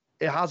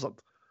 it hasn't.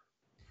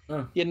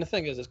 Yeah, and the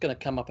thing is, it's going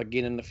to come up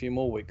again in a few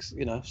more weeks,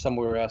 you know,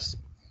 somewhere else.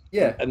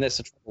 Yeah. And that's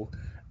the trouble.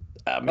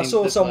 I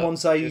saw someone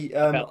say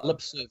about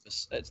lip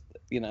service. It's,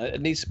 you know,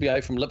 it needs to be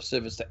out from lip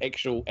service to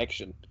actual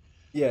action.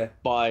 Yeah.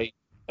 By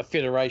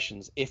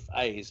federations,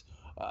 FAs,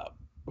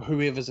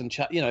 whoever's in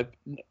charge. You know,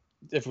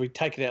 if we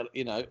take it out,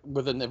 you know,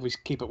 if we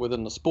keep it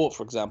within the sport,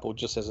 for example,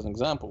 just as an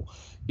example,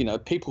 you know,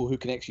 people who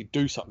can actually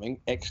do something,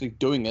 actually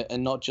doing it,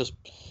 and not just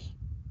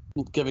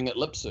giving it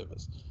lip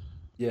service.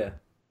 Yeah.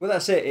 Well,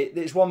 that's it.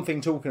 It's one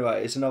thing talking about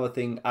it. It's another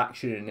thing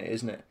actioning it,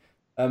 isn't it?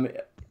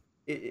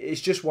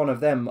 It's just one of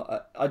them.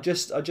 I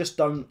just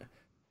don't.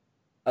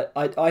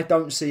 I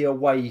don't see a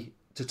way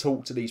to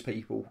talk to these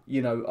people.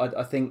 You know,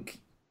 I think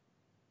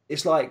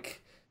it's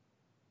like,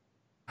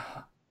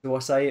 do I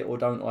say it or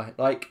don't I?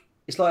 Like,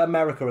 it's like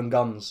America and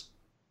guns.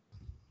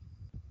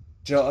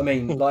 Do you know what I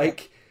mean?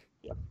 Like,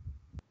 yeah.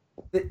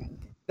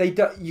 They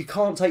don't. You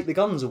can't take the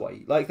guns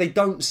away. Like, they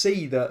don't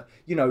see that.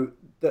 You know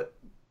that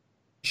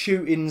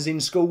shootings in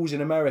schools in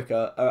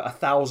America are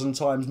 1,000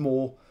 times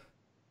more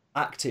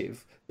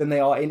active than they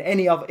are in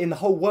any other in the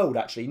whole world.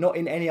 Actually, not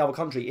in any other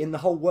country in the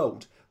whole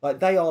world. Like,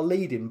 they are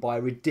leading by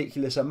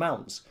ridiculous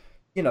amounts.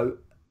 You know,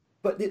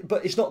 but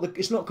it's not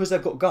because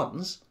they've got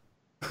guns.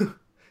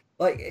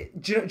 Like,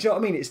 do you know what I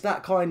mean? It's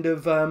that kind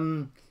of.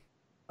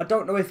 I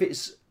don't know if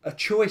it's a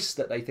choice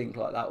that they think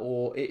like that,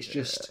 or it's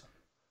just.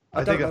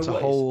 I think it's a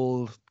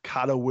whole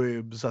can of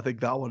worms. I think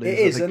that one is. It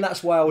is, and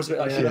that's why I was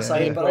like, should I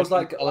say it? But I was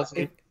like,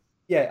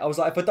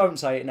 if I don't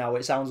say it now,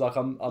 it sounds like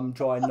I'm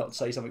trying not to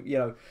say something, you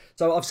know.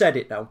 So I've said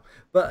it now.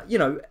 But, you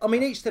know, I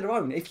mean, each to their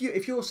own. If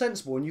you're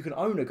sensible and you can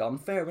own a gun,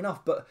 fair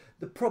enough. But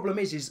the problem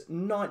is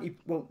 90%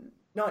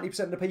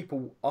 of the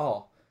people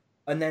are,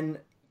 and then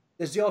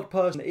there's the odd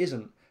person that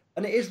isn't.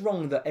 And it is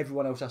wrong that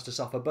everyone else has to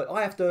suffer. But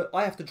I have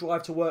to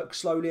drive to work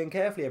slowly and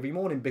carefully every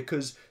morning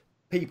because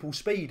people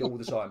speed all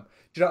the time.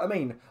 Do you know what I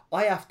mean?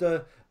 I have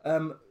to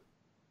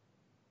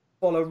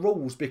follow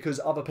rules because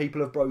other people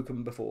have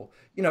broken before.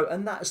 You know,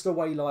 and that's the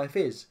way life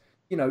is.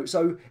 You know,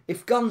 so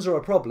if guns are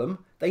a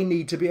problem, they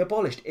need to be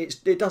abolished.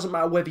 It doesn't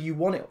matter whether you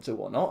want it to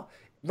or not.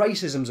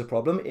 Racism's a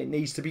problem. It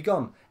needs to be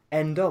gone.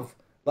 End of.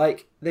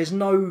 Like, there's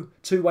no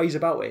two ways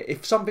about it.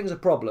 If something's a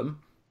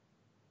problem,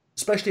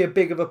 especially a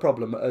big of a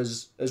problem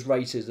as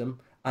racism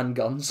and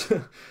guns,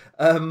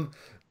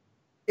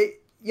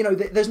 you know,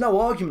 there's no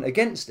argument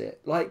against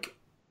it. Like,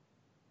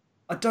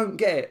 I don't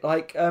get it.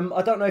 Like,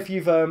 I don't know if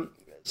you've...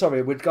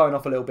 sorry, we're going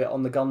off a little bit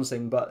on the guns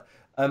thing, but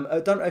I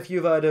don't know if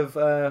you've heard of...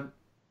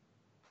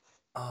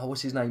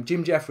 what's his name?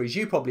 Jim Jeffries.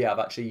 You probably have,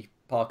 actually,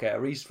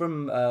 Parker. He's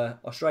from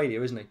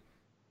Australia, isn't he?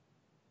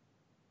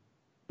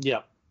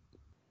 Yeah.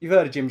 You've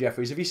heard of Jim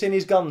Jeffries. Have you seen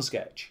his gun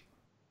sketch?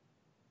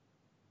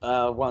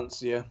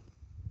 Once, yeah.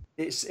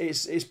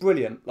 It's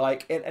brilliant.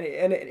 Like, and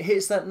it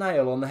hits that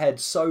nail on the head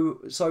so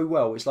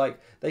well. It's like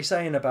they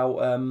saying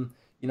about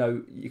you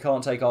know, you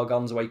can't take our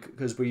guns away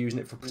because we're using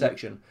it for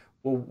protection.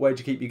 Well, where'd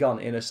you keep your gun?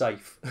 In a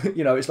safe.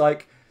 You know, it's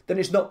like, then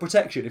it's not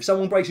protection. If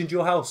someone breaks into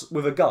your house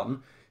with a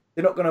gun,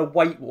 they're not going to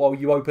wait while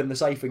you open the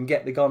safe and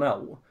get the gun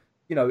out.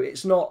 You know,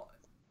 it's not.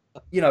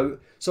 You know,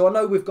 so I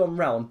know we've gone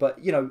round,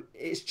 but you know,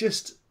 it's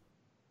just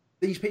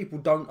these people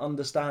don't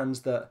understand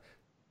that.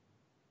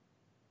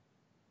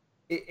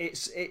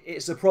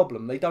 It's a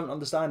problem. They don't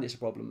understand it's a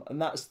problem,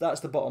 and that's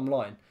the bottom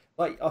line.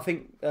 Like, I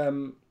think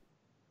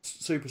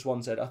Super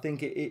Swan said, I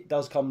think it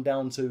does come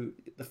down to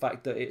the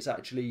fact that it's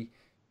actually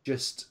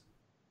just,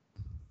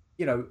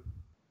 you know,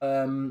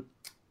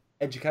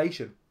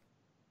 education.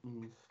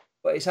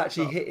 But it's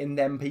actually hitting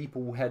them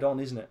people head on,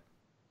 isn't it?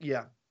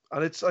 Yeah.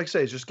 And it's, like I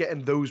say, it's just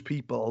getting those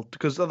people,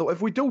 because otherwise,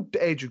 if we don't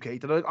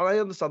educate, and I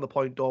understand the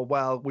point of,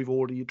 well, we've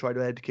already tried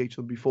to educate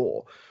them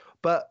before,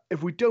 but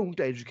if we don't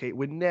educate,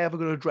 we're never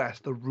going to address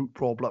the root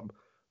problem.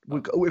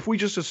 If we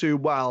just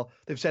assume, well,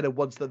 they've said it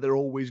once that they're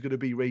always going to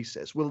be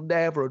racist, we'll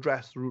never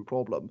address the root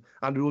problem,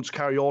 and we'll just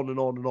carry on and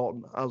on and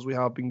on as we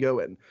have been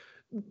going.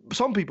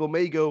 Some people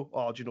may go,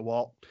 oh, do you know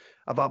what?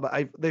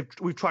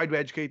 We've tried to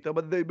educate them,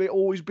 but they may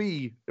always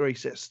be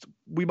racist.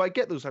 We might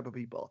get those type of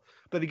people.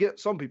 But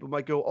some people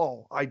might go,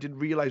 oh, I didn't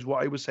realize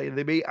what I was saying.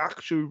 They may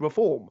actually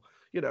reform.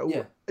 You know,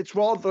 yeah. It's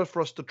rather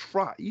for us to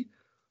try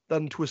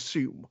than to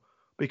assume.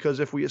 Because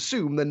if we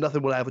assume, then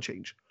nothing will ever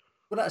change.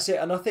 Well, that's it.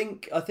 And I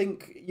think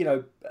you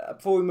know,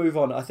 before we move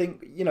on, I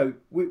think, you know,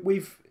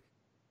 we've...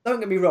 Don't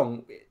get me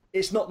wrong,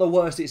 it's not the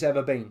worst it's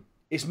ever been.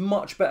 It's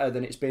much better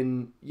than it's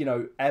been, you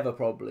know, ever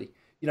probably.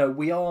 You know,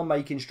 we are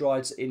making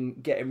strides in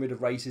getting rid of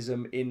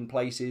racism in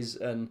places,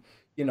 and,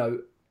 you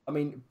know, I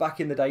mean, back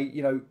in the day,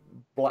 you know,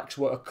 blacks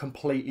were a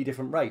completely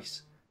different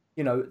race.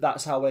 You know,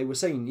 that's how they were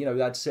seen. You know,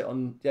 they had to sit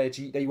on...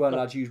 They weren't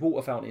allowed to use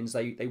water fountains.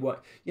 They weren't...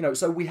 You know,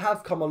 so we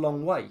have come a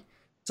long way.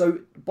 So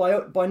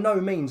by no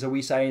means are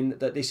we saying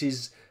that this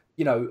is,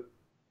 you know,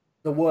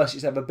 the worst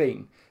it's ever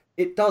been.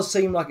 It does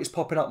seem like it's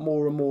popping up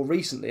more and more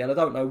recently, and I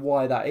don't know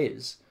why that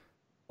is.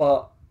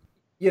 But,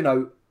 you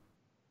know...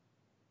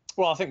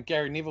 Well, I think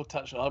Gary Neville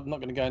touched on it. I'm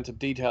not going to go into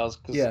details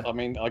because, I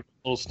mean, I got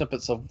little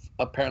snippets of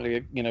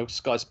apparently, you know,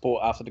 Sky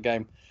Sport after the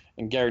game,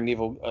 and Gary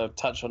Neville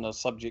touched on a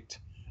subject,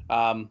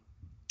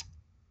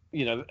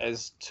 you know,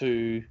 as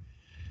to,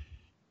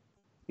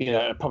 you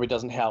know, it probably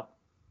doesn't help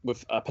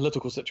with a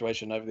political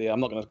situation over there.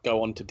 I'm not going to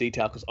go on to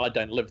detail because I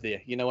don't live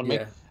there. You know what I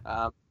mean?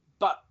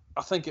 But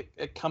I think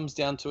it comes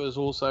down to is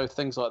also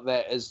things like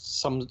that, as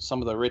some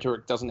of the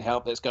rhetoric doesn't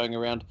help that's going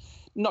around,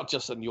 not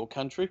just in your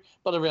country,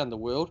 but around the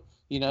world.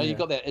 You know, you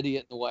got that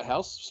idiot in the White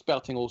House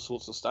spouting all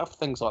sorts of stuff.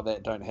 Things like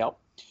that don't help.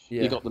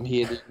 You got them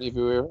here and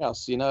everywhere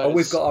else, you know. Oh,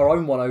 we've got our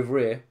own one over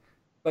here.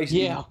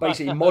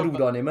 Basically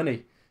modelled on him, isn't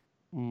he?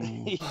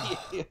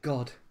 Yeah.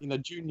 God.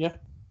 Junior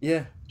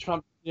Yeah.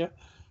 Trump. Yeah.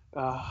 They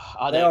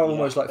are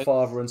almost like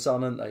father and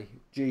son, aren't they?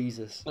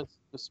 Jesus.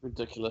 It's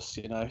ridiculous,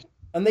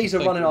 And these are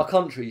running thinking- our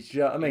countries, do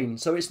you know what I mean?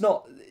 So it's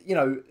not,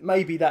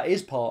 maybe that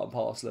is part and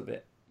parcel of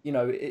it.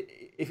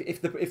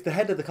 If the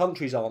head of the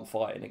countries aren't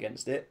fighting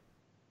against it,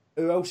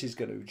 who else is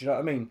going to? Do you know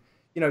what I mean?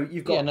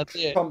 You've got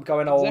Trump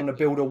going, "Oh, I want to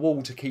build a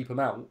wall to keep them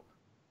out."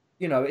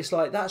 It's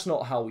like that's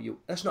not how you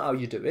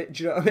do it.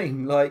 Do you know what I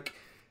mean? Like,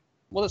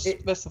 well,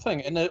 that's the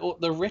thing, and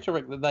the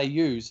rhetoric that they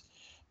use,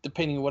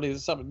 depending on what it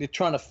is, they're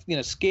trying to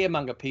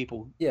scaremonger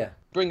people,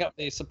 bring up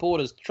their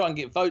supporters, try and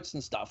get votes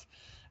and stuff.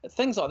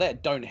 Things like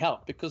that don't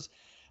help because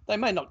they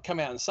may not come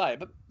out and say it,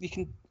 but you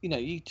can,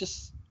 you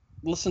just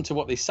listen to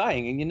what they're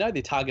saying, and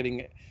they're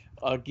targeting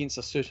against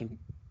a certain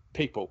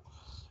people,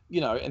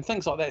 and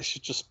things like that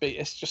should just be.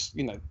 It's just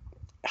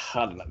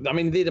I don't know. I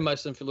mean, they're the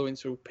most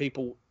influential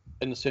people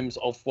in the terms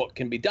of what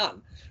can be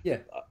done. Yeah.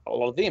 A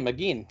lot of them,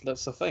 again,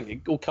 that's the thing.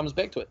 It all comes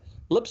back to it.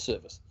 Lip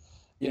service.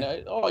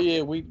 Oh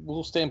yeah,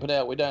 we'll stamp it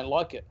out. We don't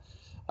like it,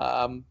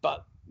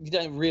 but you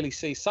don't really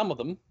see some of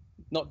them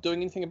not doing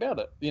anything about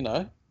it.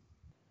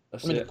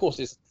 That's of course,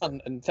 there's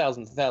and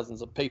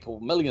thousands of people,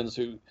 millions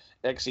who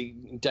actually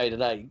day to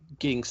day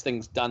getting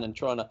things done and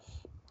trying to,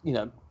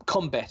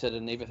 combat it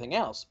and everything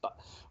else. But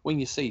when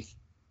you see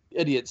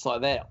idiots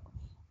like that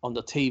on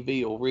the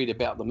TV or read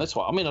about them, that's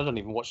why. I don't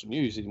even watch the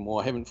news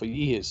anymore. I haven't for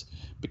years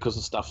because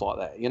of stuff like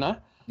that.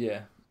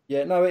 Yeah.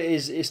 Yeah. No, it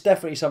is. It's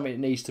definitely something that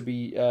needs to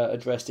be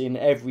addressed in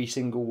every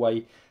single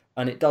way,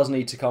 and it does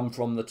need to come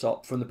from the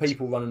top, from the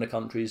people running the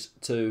countries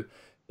to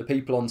the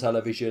people on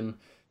television.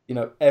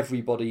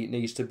 Everybody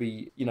needs to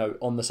be,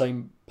 on the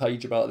same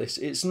page about this.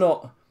 It's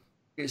not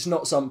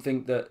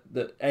something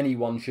that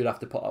anyone should have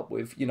to put up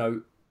with.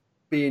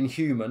 Being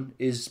human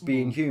is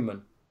being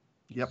human.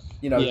 Yep.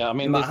 No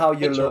matter how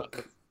you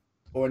look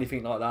or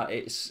anything like that,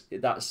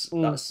 that's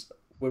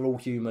we're all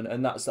human,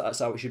 and that's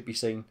how it should be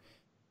seen.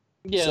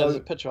 Yeah, there's a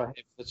picture I have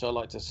which I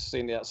like to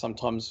send out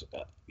sometimes.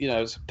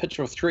 It's a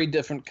picture of 3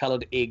 different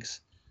coloured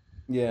eggs.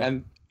 Yeah.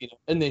 And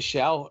in their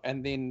shell,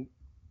 and then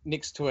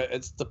next to it,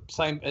 it's the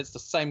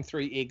same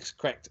 3 eggs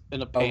cracked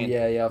in a pan.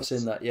 Oh yeah, I've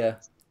seen that. Yeah.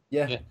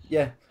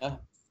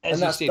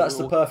 And that's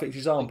the perfect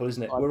example,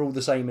 isn't it? We're all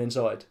the same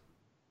inside.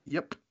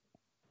 Yep.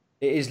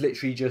 It is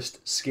literally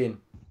just skin.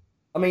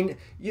 I mean,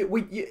 you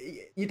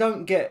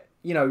don't get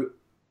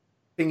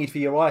thingied for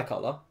your eye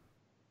colour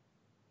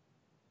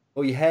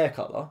or your hair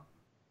colour.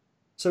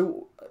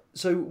 So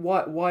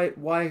why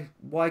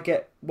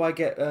get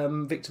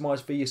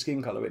victimised for your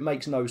skin colour? It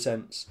makes no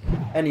sense.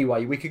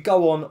 Anyway, we could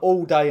go on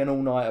all day and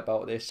all night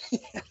about this.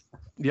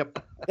 Yep.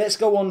 Let's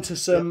go on to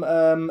some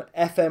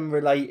FM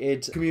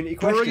related community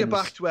questions. Bring it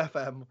back to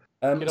FM.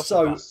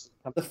 So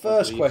the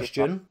first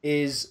question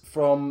is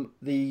from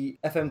the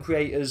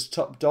FMCreators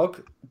top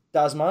dog,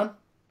 Dasman,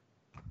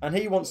 and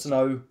he wants to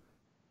know,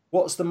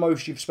 what's the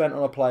most you've spent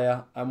on a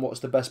player, and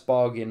what's the best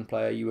bargain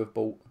player you have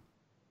bought?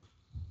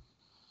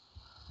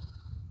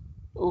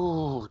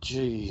 Oh,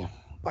 gee.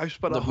 I've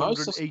spent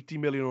 180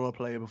 million on a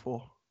player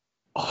before.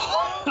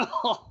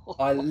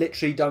 I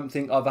literally don't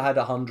think I've had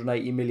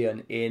 180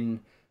 million in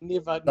the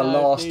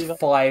last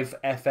 5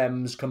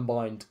 FMs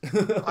combined.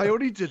 I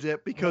only did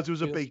it because it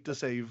was a beta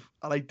save,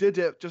 and I did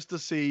it just to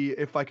see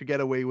if I could get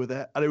away with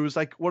it. And it was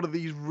like one of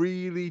these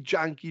really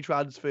janky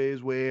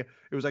transfers where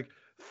it was like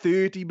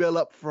 30 mil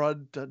up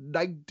front and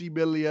 90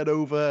 million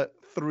over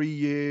 3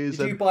 years.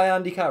 Did you buy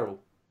Andy Carroll?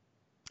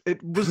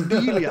 It was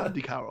nearly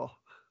Andy Carroll.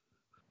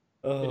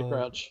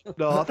 Crouch.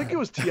 No, I think it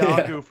was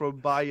Thiago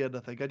from Bayern.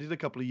 I think I did a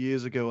couple of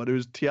years ago, and it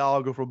was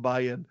Thiago from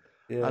Bayern.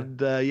 Yeah.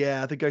 And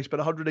I think I spent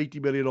 180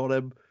 million on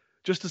him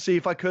just to see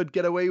if I could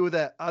get away with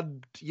it.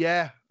 And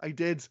yeah, I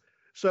did.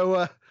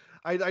 So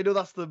I know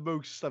that's the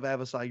most I've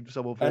ever signed for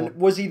someone for. And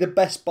was he the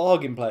best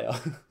bargain player?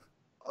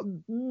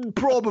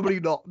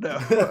 Probably not. No,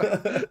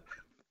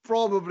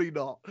 probably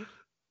not.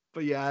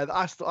 But yeah,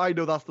 I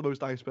know that's the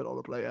most I spent on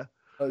a player.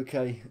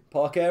 Okay,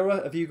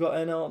 Parkera, have you got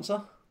an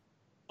answer?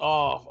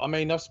 Oh,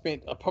 I've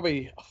spent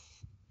probably,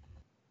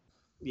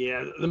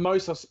 the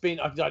most I've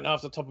spent, I don't know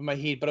off the top of my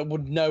head, but it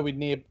would nowhere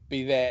near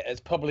be that. It's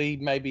probably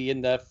maybe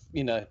in the,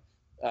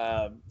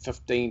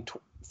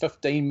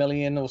 15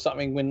 million or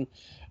something in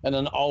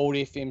an old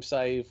FM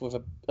save with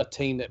a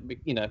team that,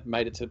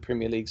 made it to the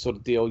Premier League sort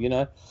of deal,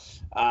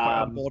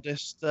 Quite a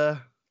modest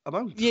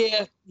amount.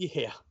 Yeah.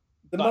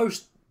 The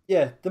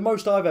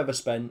most I've ever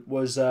spent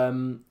was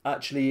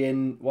actually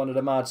in one of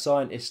the Mad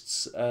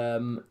Scientists.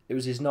 It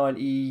was his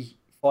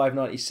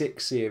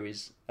 95-96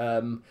 series,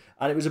 and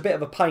it was a bit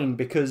of a pain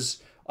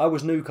because I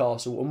was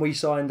Newcastle and we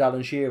signed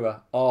Alan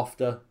Shearer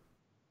after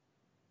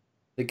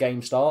the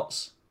game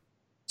starts,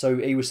 so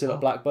he was still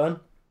at Blackburn,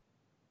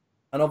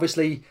 and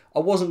obviously I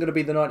wasn't going to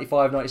be the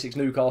 95-96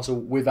 Newcastle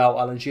without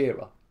Alan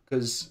Shearer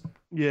because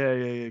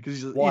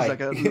because he's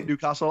like a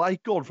Newcastle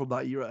icon from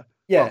that era,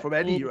 from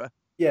any era.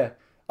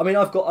 I mean,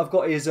 I've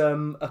got his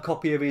a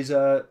copy of his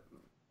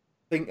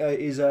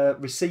his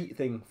receipt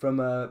thing from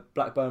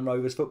Blackburn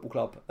Rovers Football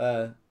Club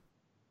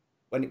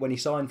when he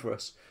signed for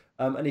us.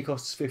 and he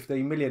costs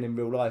 15 million in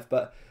real life.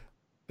 But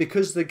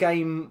because the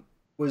game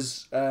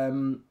was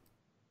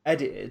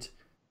edited,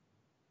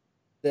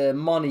 the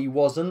money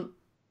wasn't.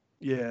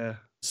 Yeah.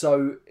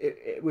 So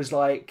it was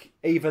like,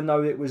 even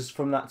though it was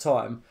from that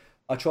time,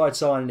 I tried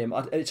signing him.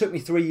 It took me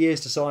 3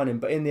 years to sign him,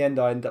 but in the end,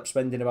 I ended up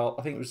spending about,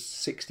 I think it was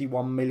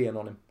 61 million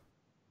on him,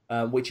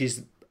 which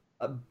is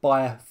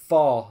by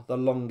far the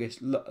longest,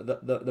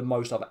 the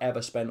most I've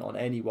ever spent on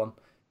anyone,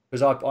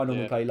 because I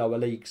normally play lower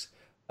leagues.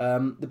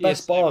 The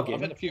best bargain.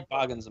 I've had a few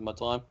bargains in my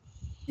time.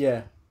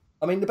 Yeah,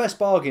 I mean the best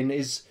bargain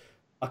is,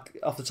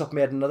 off the top of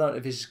my head, and I don't know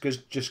if it's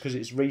just because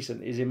it's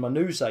recent, is in my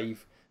new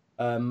save,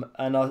 and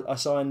I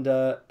signed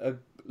a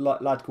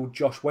lad called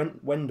Josh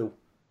Weddinall.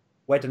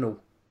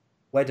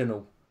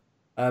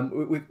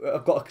 We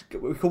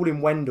called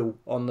him Wendell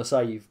on the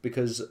save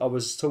because I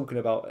was talking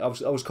about, I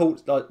was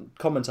called, like,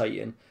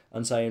 commentating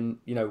and saying,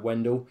 you know,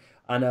 Wendell,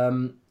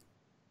 and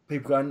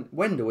people going,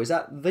 Wendell, is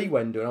that the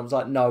Wendell? And I was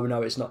like, no,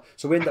 it's not.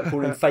 So we ended up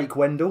calling him Fake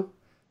Wendell.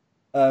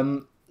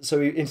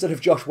 So instead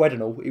of Josh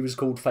Weddinall, he was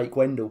called Fake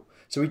Wendell.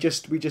 So we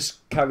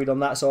just carried on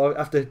that. So I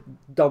have to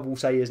double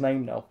say his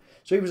name now.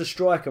 So he was a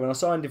striker, and I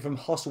signed him from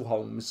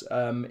Husselholms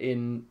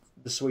in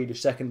the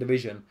Swedish second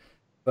division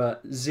for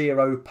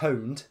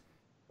 £0,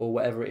 or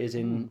whatever it is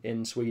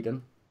in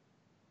Sweden.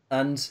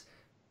 And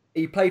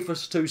he played for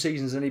us 2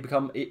 seasons, and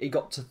he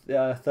got to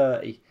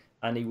 30,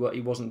 and he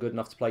wasn't good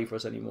enough to play for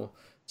us anymore.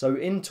 So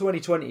in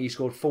 2020, he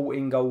scored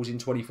 14 goals in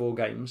 24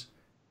 games.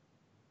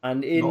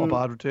 And in Not a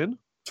bad return.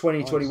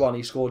 2021,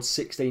 he scored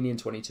 16 in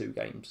 22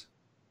 games.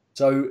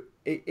 So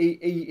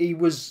he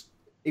was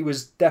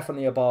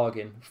definitely a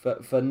bargain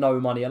for no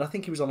money, and I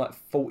think he was on like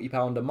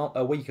 £40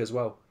 a week as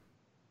well.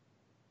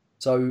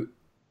 So,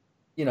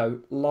 you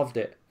know, loved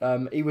it.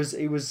 He was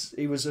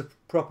a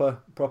proper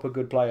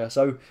good player.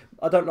 So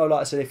I don't know,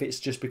 like I said, if it's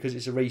just because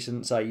it's a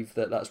recent save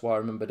that's why I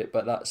remembered it,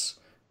 but that's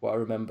what I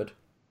remembered.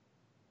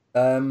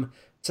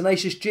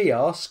 Tenacious G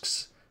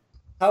asks,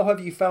 how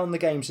have you found the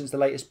game since the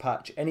latest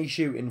patch? Any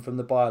shooting from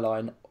the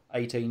byline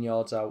 18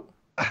 yards out?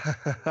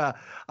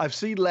 I've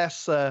seen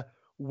less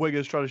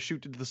wingers trying to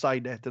shoot into the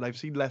side net, and I've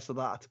seen less of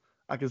that.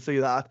 I can see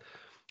that.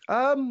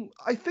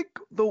 I think,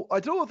 though, I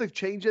don't know if they've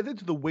changed anything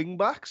to the wing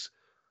backs,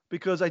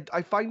 because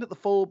I find that the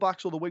full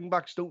backs or the wing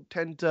backs don't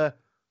tend to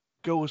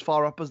go as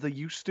far up as they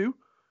used to.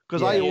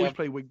 Because I always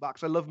play wing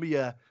backs. I love me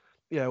an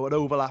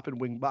overlapping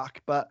wing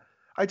back, but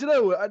I don't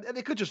know, and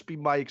it could just be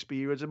my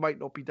experience. It might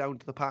not be down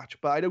to the patch,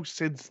 but I know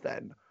since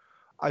then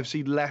I've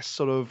seen less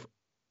sort of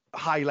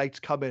highlights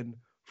coming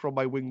from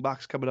my wing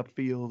backs coming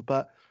upfield.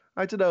 But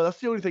I don't know. That's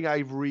the only thing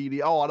I've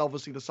really. Oh, and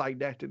obviously the side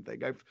netting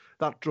thing.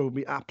 That drove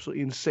me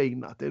absolutely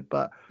insane. That did,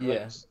 but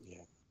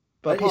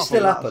But it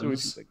still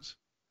happens.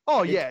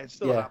 Oh yeah, it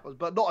still happens,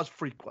 but not as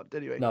frequent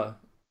anyway. No.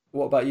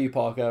 What about you,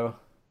 Parker?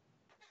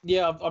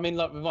 Yeah, I mean,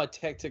 like with my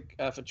tactic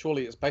for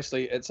Chorley, it's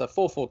a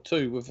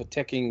 4-4-2 with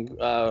attacking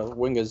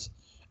wingers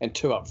and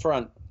 2 up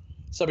front.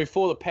 So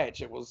before the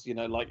patch, it was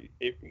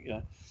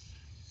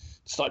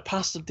it's like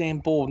pass the damn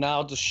ball now,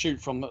 I'll just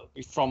shoot from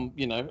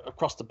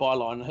across the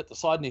byline and hit the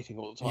side netting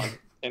all the time.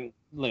 And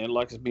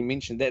like has been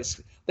mentioned,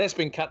 that's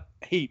been cut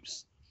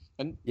heaps,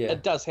 and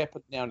it does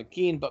happen now and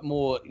again, but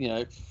more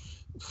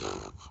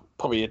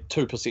probably a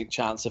 2%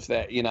 chance of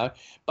that,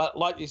 But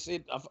like you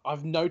said,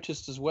 I've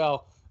noticed as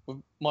well, with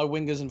my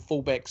wingers and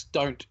fullbacks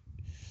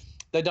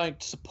they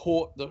don't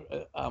support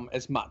the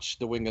as much,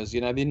 the wingers.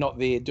 They're not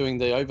there doing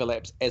the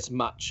overlaps as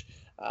much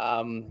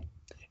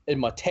in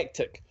my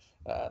tactic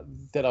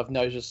that I've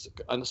noticed,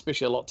 and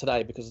especially a lot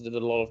today because I did a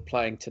lot of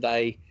playing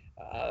today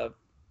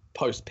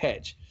post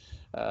patch.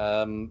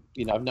 I've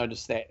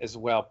noticed that as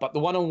well. But the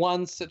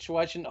one-on-one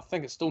situation, I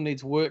think it still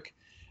needs work.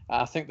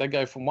 I think they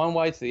go from one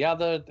way to the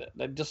other.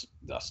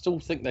 I still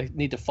think they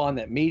need to find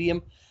that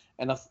medium,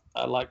 and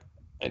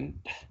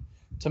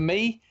to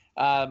me,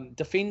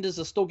 defenders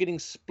are still getting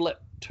split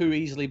too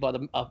easily by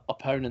the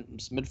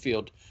opponent's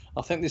midfield.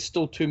 I think there's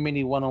still too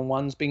many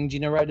one-on-ones being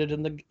generated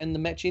in the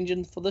match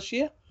engine for this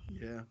year.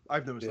 Yeah,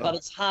 I've noticed that. But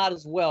it's hard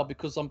as well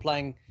because I'm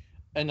playing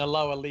in a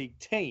lower league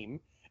team.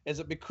 Is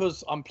it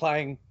because I'm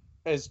playing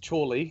as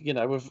Chorley,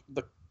 with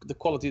the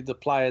quality of the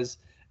players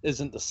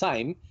isn't the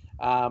same,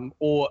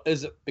 or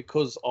is it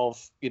because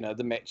of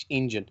the match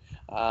engine?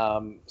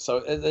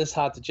 So it's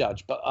hard to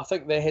judge. But I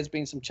think there has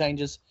been some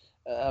changes.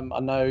 I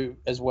know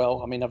as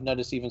well. I mean, I've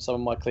noticed even some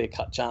of my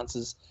clear-cut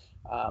chances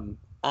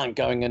aren't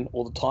going in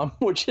all the time,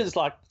 which is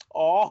like,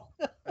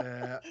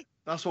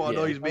 that's what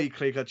annoys me,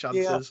 clear-cut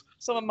chances. Yeah,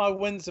 some of my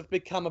wins have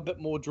become a bit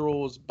more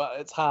draws, but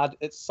it's hard.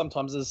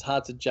 Sometimes it's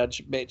hard to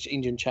judge match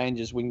engine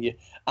changes when you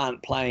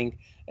aren't playing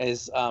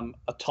as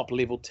a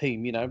top-level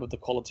team, with the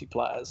quality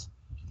players.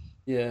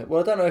 Yeah,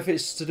 well, I don't know if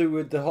it's to do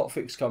with the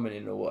hotfix coming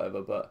in or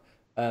whatever, but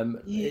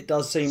it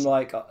does seem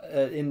like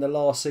in the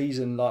last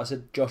season, like I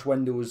said, Josh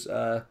Wendell was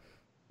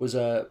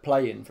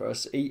playing for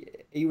us.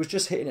 He was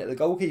just hitting at the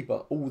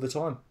goalkeeper all the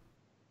time.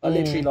 I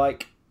literally,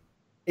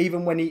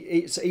 even when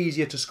it's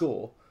easier to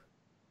score,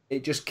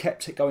 it just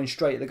kept going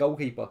straight at the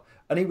goalkeeper.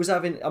 And he was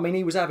having, I mean,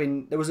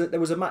 there was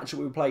a match that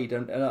we played,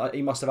 and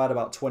he must have had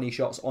about 20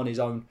 shots on his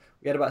own.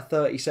 We had about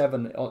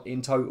 37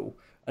 in total,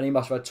 and he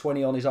must have had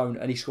 20 on his own,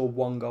 and he scored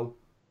 1 goal.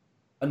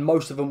 And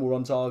most of them were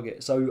on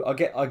target. So I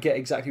get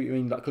exactly what you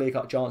mean. Like,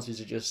 clear-cut chances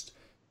are just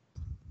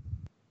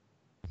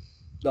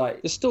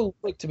like, There's still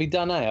work to be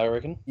done, I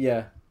reckon.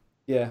 Yeah.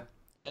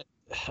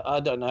 I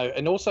don't know.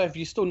 And also, if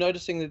you're still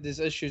noticing that there's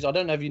issues, I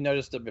don't know if you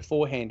noticed it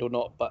beforehand or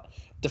not, but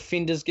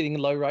defenders getting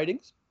low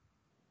ratings.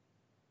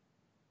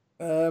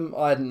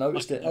 I hadn't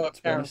noticed it. No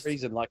apparent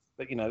reason, like,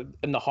 you know,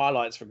 in the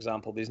highlights, for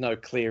example, there's no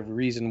clear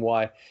reason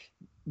why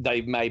they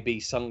may be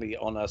suddenly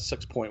on a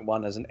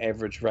 6.1 as an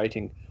average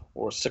rating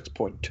or a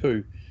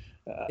 6.2.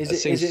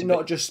 Is it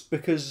not just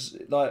because,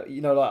 like,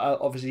 you know, like,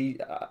 obviously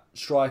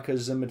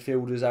strikers and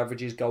midfielders'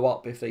 averages go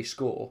up if they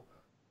score,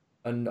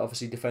 and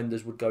obviously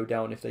defenders would go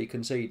down if they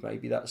concede?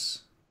 Maybe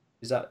is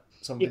that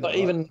something? Yeah, but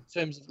even in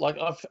terms of, like,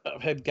 I've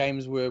had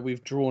games where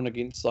we've drawn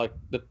against, like,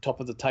 the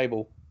top of the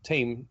table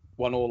team,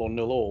 1-1 or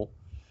 0-0,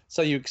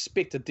 so you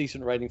expect a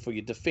decent rating for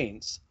your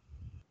defence,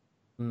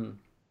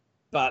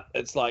 but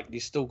it's like you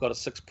still got a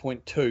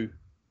 6.2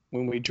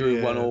 when we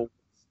drew 1-0.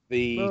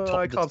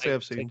 I can't say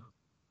I've seen.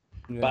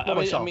 Yeah. But I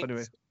mean,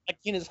 anyway.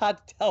 Again, it's hard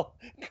to tell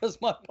because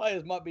my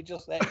players might be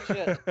just that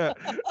shit.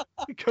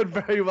 It could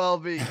very well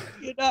be.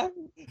 You know.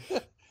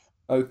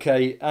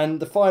 Okay, and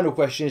the final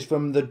question is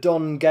from the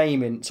Don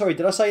Gaming. Sorry,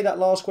 did I say that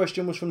last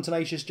question was from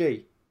Tenacious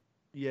G?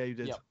 Yeah, you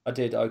did. Yep. I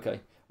did. Okay,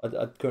 I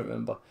couldn't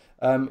remember.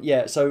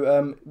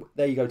 So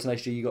there you go,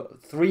 Tenacious G. You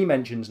got 3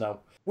 mentions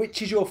now.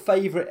 Which is your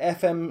favourite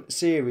FM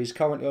series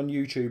currently on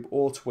YouTube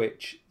or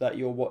Twitch that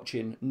you're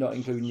watching, not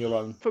including your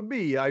own? For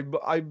me, I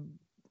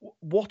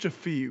watch a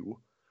few,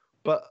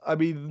 but I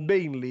mean,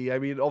 mainly,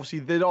 obviously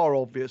there are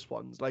obvious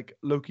ones, like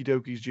Loki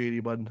Doki's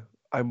Journeyman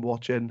I'm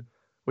watching,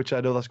 which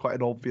I know that's quite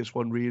an obvious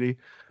one, really.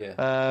 Yeah.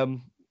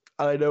 And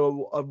I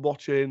know I'm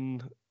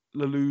watching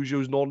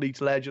Lelujo's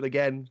Non-Lethal Legend,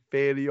 again,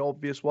 fairly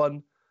obvious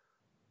one.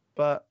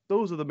 But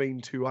those are the main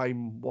 2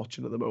 I'm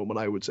watching at the moment,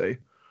 I would say.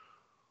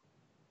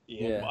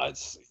 Yeah.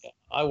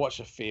 I watch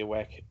a fair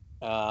whack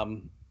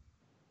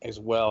as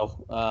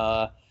well.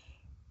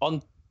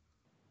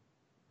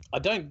 I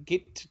don't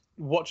get to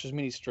watch as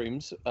many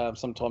streams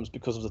sometimes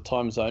because of the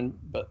time zone,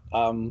 but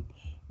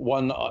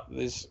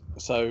there's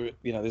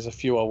a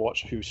few I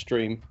watch who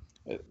stream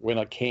when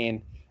I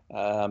can.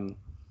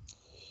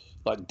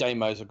 Like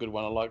Damo's a good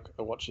one. I like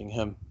watching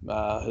him.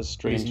 His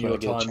streams. He's in your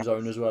time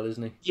zone as well,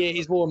 isn't he? Yeah,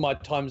 he's more in my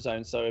time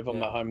zone. So if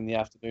I'm at home in the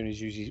afternoon,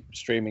 he's usually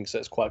streaming. So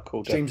it's quite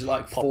cool. Streams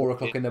like 4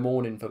 o'clock in the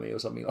morning for me, or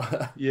something like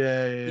that.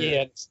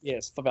 Yeah.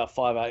 It's about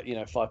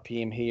 5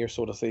 p.m. here,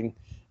 sort of thing.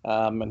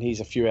 And he's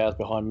a few hours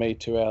behind me,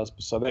 2 hours.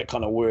 So that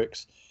kind of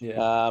works.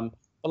 Yeah.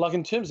 But like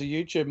in terms of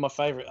YouTube, my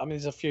favorite, I mean,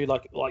 there's a few,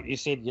 like you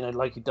said, you know,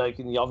 Loki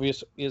Doki, the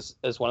obvious is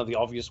one of the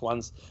obvious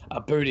ones.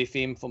 Boot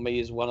FM for me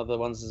is one of the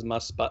ones as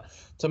must. But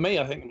to me,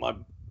 I think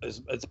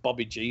it's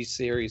Bobby G's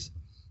series.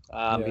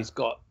 He's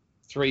got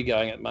 3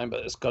 going at the moment,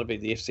 but it's got to be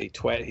the FC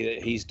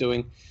Twat he's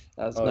doing.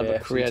 It's another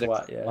creative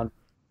one.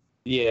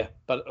 Yeah,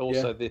 but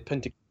also the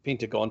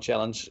Pentagon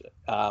Challenge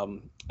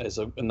is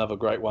another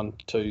great one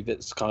too.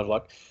 That's kind of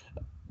like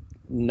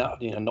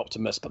not to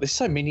miss. But there's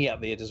so many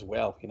out there as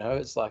well. You know,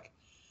 it's like.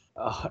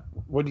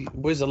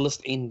 Where's the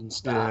list end and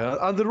start? Yeah,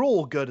 and they're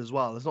all good as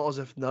well. It's not as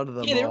if none of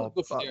them are.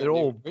 They're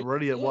all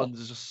brilliant ones.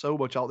 There's just so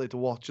much out there to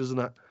watch, isn't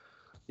it?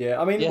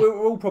 Yeah, I mean,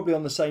 we're all probably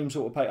on the same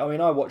sort of page. I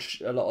mean, I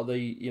watch a lot of the,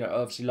 you know,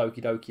 obviously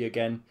Loki Doki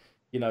again.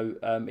 You know,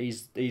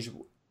 he's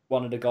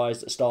one of the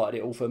guys that started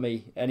it all for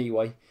me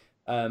anyway.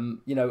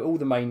 You know, all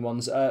the main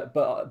ones.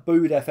 But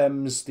Bood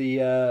FM's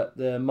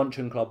the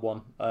Munchen Club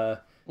one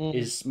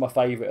is my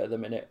favourite at the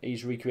minute.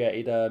 He's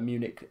recreated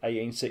Munich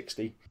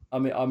 1860. I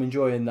mean, I'm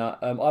enjoying that.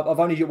 I've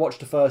only watched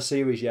the first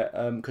series yet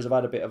because I've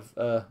had a bit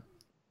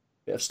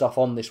of stuff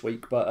on this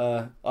week,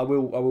 but I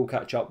will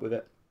catch up with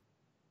it.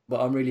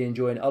 But I'm really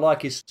enjoying it. I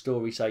like his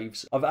story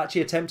saves. I've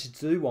actually attempted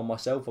to do one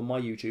myself on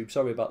my YouTube.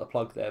 Sorry about the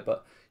plug there,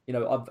 but you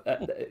know,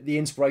 the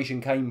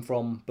inspiration came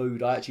from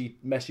Bood. I actually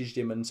messaged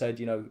him and said,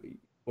 you know,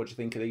 what do you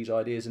think of these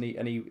ideas? And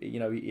he you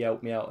know, he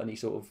helped me out and he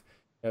sort of,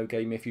 you know,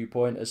 gave me a few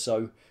pointers.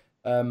 So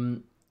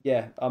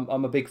yeah,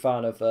 I'm a big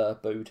fan of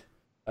Bood.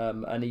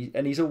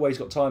 And he's always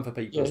got time for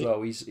people as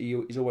well. He's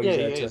always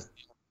there to,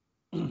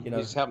 you know,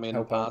 he's helped me in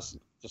the past.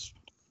 Just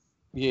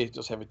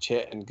have a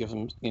chat and give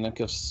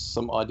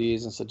some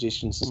ideas and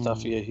suggestions and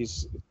stuff. Yeah,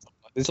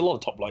 there's a lot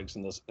of top blokes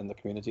in the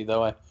community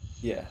though.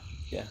 Yeah.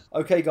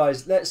 Okay,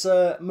 guys, let's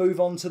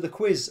move on to the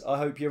quiz. I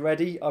hope you're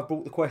ready. I've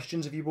brought the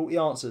questions. Have you brought the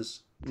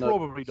answers? No.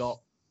 Probably not.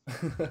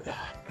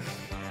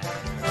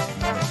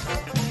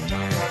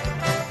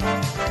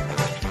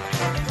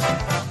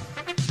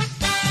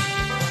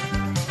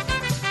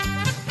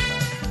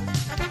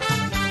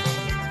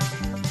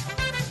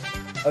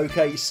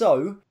 Okay,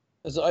 so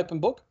is it open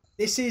book?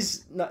 This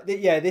is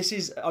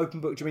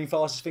open book. Do you mean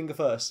fastest finger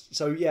first?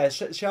 So yeah,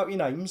 shout your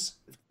names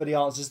for the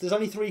answers. There's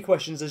only 3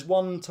 questions. There's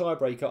 1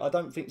 tiebreaker. I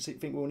don't think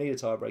we'll need a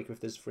tiebreaker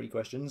if there's 3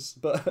 questions,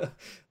 but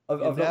I've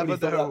not really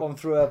thought that one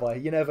through, have I?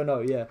 You never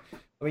know. Yeah.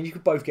 I mean, you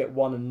could both get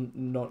one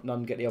and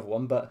none get the other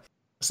one. But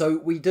so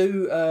we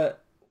do.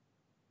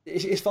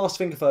 It's fast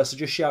finger first, so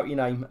just shout your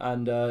name,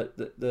 and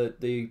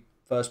the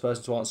first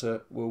person to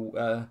answer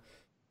will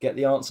get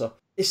the answer.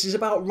 This is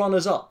about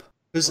runners up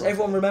because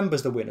everyone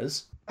remembers the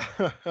winners.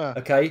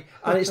 Okay,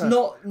 and it's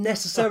not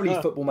necessarily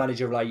Football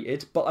Manager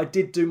related, but I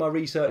did do my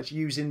research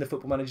using the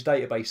Football Manager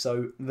database,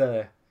 so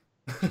there.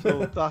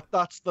 So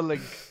that's the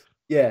link.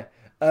 Yeah.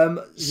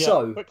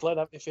 So quick load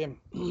up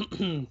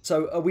FM.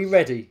 So are we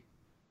ready?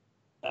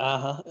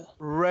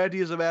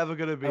 Ready as I'm ever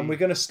going to be. And we're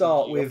going to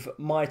start with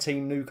my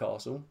team,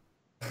 Newcastle,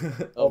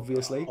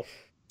 obviously.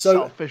 So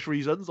selfish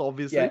reasons,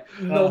 obviously. Yeah,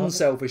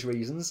 non-selfish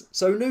reasons.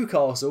 So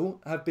Newcastle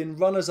have been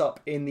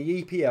runners-up in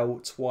the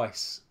EPL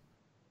twice.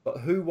 But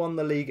who won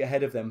the league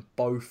ahead of them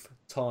both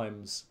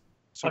times?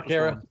 Park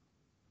era. I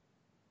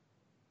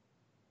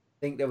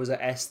think there was an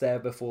S there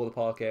before the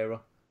Park era.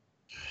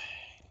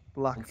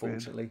 Blackburn.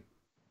 Unfortunately.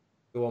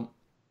 Go on.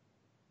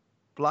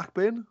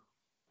 Blackburn?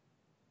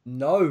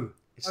 No,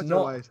 it's I not.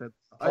 know why I said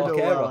that. Park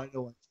era. I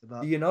know why I said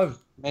that. Do you know?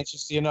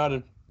 Manchester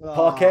United.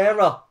 Park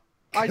era.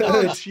 I know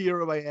it's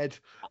here in my head.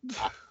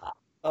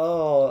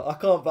 Oh, I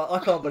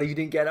can't believe you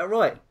didn't get that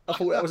right. I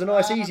thought that was a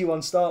nice, easy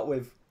one to start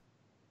with.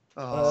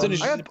 As soon as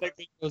you said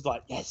it was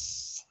like,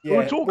 yes. Yeah. We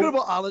were talking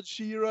about Alan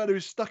Shearer, who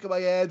was stuck in my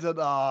head, and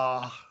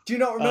Do you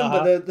not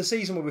remember the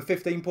season where we're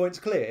 15 points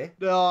clear?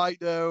 No, I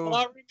know. Well,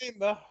 I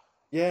remember.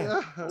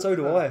 Yeah, so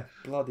do I.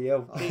 Bloody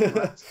hell.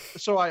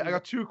 So I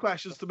got 2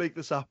 questions to make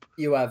this up.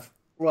 You have.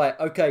 Right,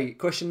 okay,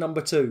 question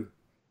number 2.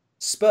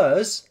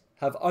 Spurs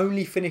have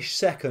only finished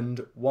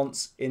second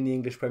once in the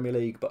English Premier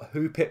League, but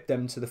who pipped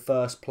them to the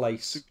first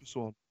place? Super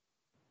Swan.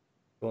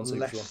 Go on,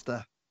 Super Swan.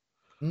 Leicester.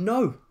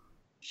 No.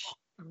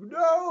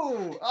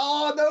 No!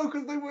 Oh, no,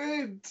 because they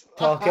win.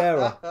 Park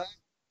era.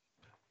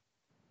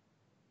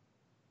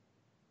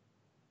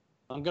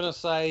 I'm going to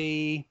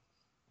say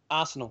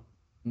Arsenal.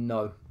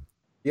 No.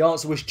 The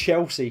answer was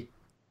Chelsea.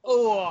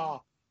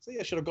 Oh, see,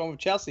 I should have gone with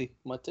Chelsea,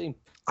 my team.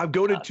 I'm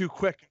going in too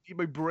quick. I need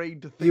my brain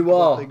to think You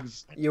about are.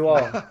 things. You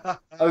are.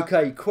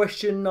 Okay,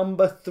 question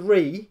number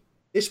 3.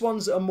 This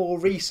one's a more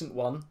recent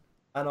one,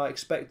 and I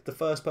expect the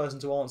first person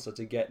to answer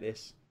to get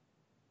this.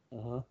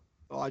 Oh,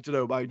 I don't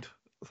know, mind.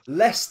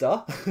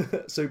 Leicester,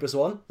 Super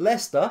Swan,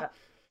 Leicester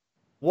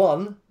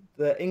won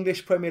the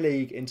English Premier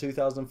League in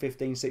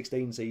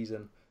 2015-16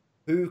 season.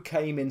 Who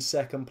came in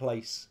second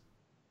place?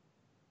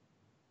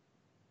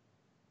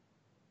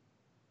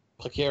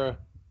 Park-era.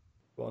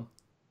 Go on.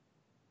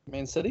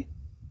 Man City?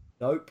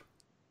 Nope.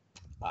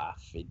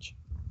 Fidge.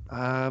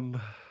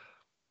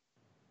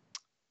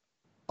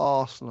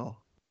 Arsenal.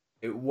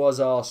 It was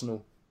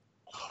Arsenal.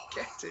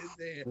 Get in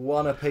there.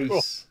 One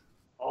apiece.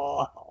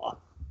 Oh.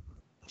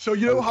 So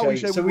you know how we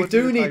said so we wouldn't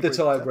do need need the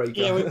tiebreaker.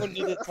 Yeah, we wouldn't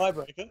need a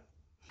tiebreaker.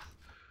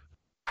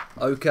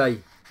 Okay.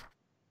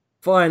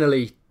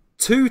 Finally,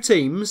 2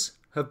 teams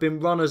have been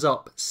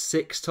runners-up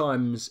 6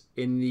 times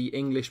in the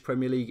English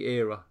Premier League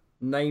era.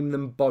 Name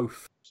them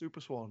both.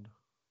 Super Swan.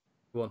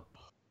 Go on.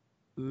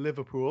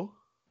 Liverpool.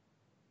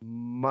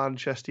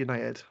 Manchester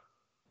United.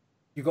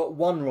 You got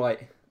one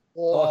right.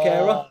 Park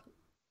era.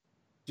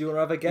 Do you want to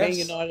have a guess?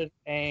 Man United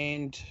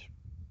and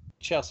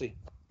Chelsea.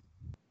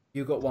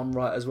 You got one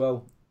right as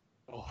well.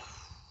 Oh.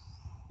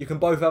 You can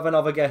both have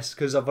another guess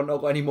because I've not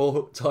got any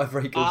more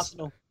tiebreakers.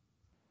 Arsenal.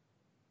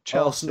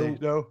 Chelsea. Arsenal.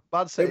 No.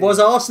 Man City. It was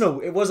Arsenal.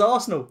 It was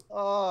Arsenal.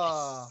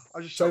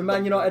 So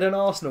Man United and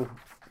Arsenal.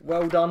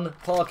 Well done,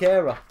 Park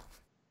era.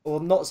 Or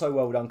not so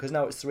well done because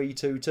now it's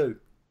 3-2-2.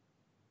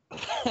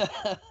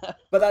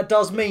 But that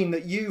does mean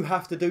that you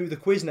have to do the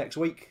quiz next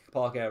week,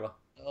 Park era.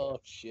 Oh,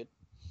 shit.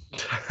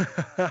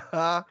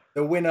 The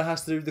winner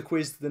has to do the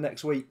quiz the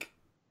next week.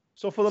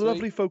 So for the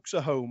lovely folks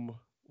at home,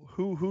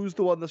 who's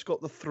the one that's got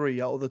the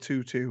 3 out of the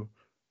 2-2?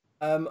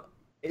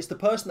 It's the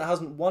person that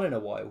hasn't won in a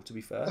while, to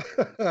be fair.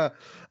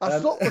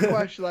 That's not the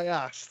question I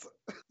asked.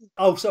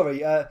 Oh,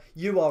 sorry.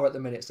 You are at the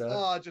minute, sir.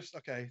 Oh, just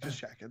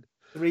checking.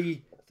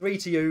 3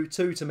 to you,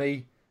 2 to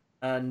me,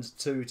 and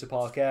 2 to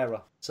Park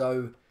era.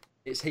 So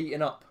it's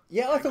heating up.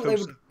 Yeah, I thought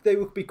they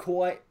would be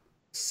quite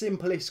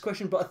simplest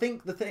question, but I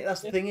think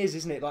that's the thing is,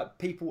 isn't it? Like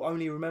people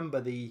only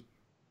remember the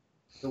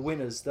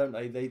winners, don't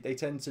they? They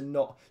tend to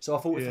not. So I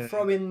thought if I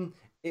throw in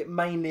it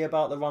mainly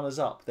about the runners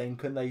up, then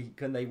can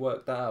they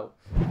work that out?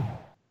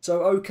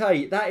 So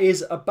okay, that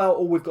is about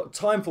all we've got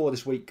time for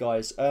this week,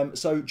 guys.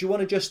 So do you want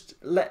to just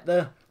let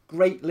the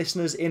great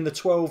listeners in the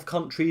 12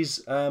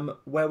 countries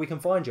where we can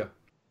find you?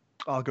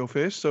 I'll go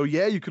first. So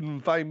yeah, you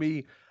can find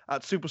me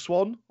at Super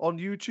Swan on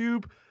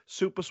YouTube,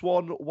 Super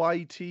Swan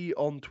YT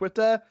on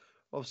Twitter.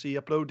 Obviously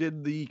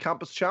uploading the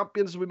Campus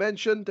Champions, as we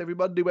mentioned, every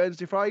Monday,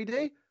 Wednesday,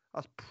 Friday.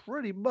 That's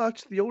pretty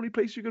much the only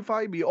place you can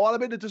find me. Oh,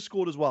 I'm in the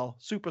Discord as well.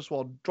 Super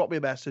Swan. Drop me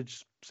a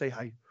message. Say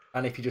hi.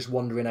 And if you're just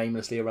wandering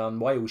aimlessly around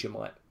Wales, you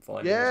might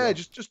find me. Yeah,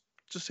 just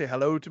say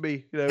hello to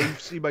me. You know, you've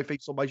seen my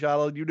face on my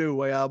channel and you know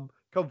who I am.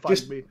 Come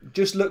find me.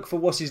 Just look for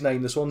what's his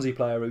name, the Swansea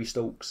player who he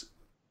stalks.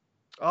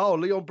 Oh,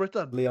 Leon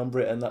Britton. Leon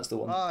Britton, that's the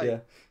one. Aye. Yeah.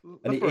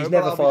 And he's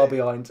never far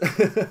behind.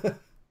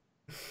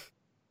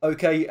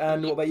 Okay,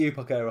 and what about you,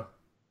 Pakera?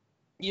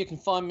 You can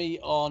find me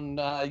on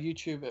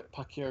YouTube at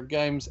Parkera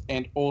Games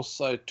and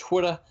also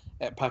Twitter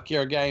at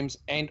Parkera Games.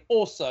 And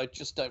also,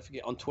 just don't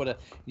forget on Twitter,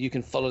 you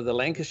can follow the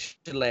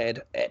Lancashire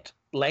Lad at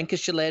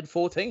Lancashire Lad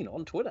 14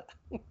 on Twitter.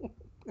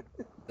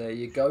 There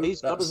you go.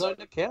 He's got his own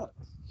account.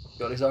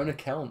 Got his own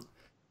account.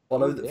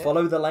 Follow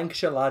the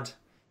Lancashire Lad.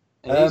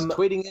 And he's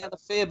tweeting out a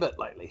fair bit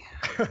lately.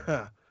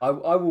 I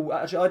will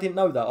actually. I didn't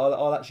know that.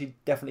 I'll actually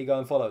definitely go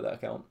and follow that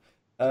account.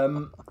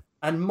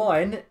 And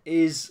mine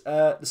is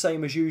the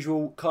same as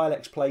usual.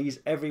 Kylex Plays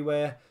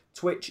everywhere: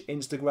 Twitch,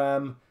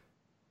 Instagram,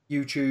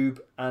 YouTube,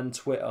 and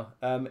Twitter.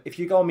 If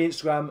you go on my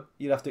Instagram,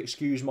 you'll have to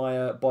excuse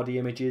my body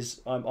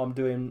images. I'm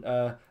doing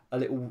a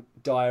little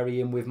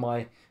diary in with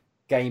my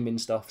gaming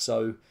stuff.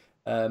 So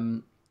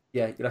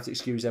yeah, you'll have to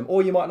excuse them,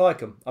 or you might like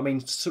them. I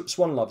mean,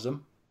 Swan loves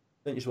them,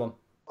 don't you, Swan?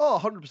 Oh,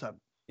 100%.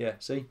 Yeah.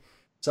 See.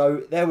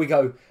 So there we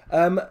go.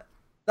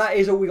 That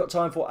is all we got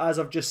time for, as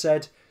I've just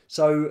said.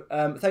 So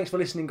thanks for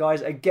listening,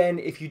 guys. Again,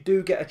 if you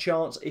do get a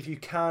chance, if you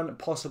can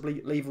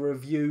possibly leave a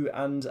review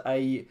and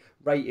a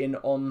rating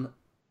on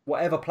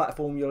whatever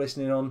platform you're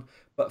listening on.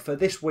 But for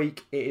this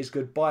week, it is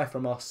goodbye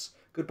from us.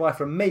 Goodbye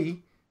from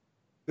me.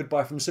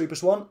 Goodbye from Super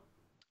Swan.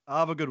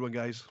 Have a good one,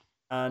 guys.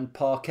 And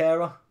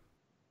Parkera.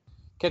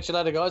 Catch you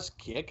later, guys.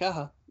 Kia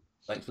kaha.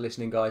 Thanks for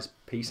listening, guys.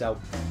 Peace out.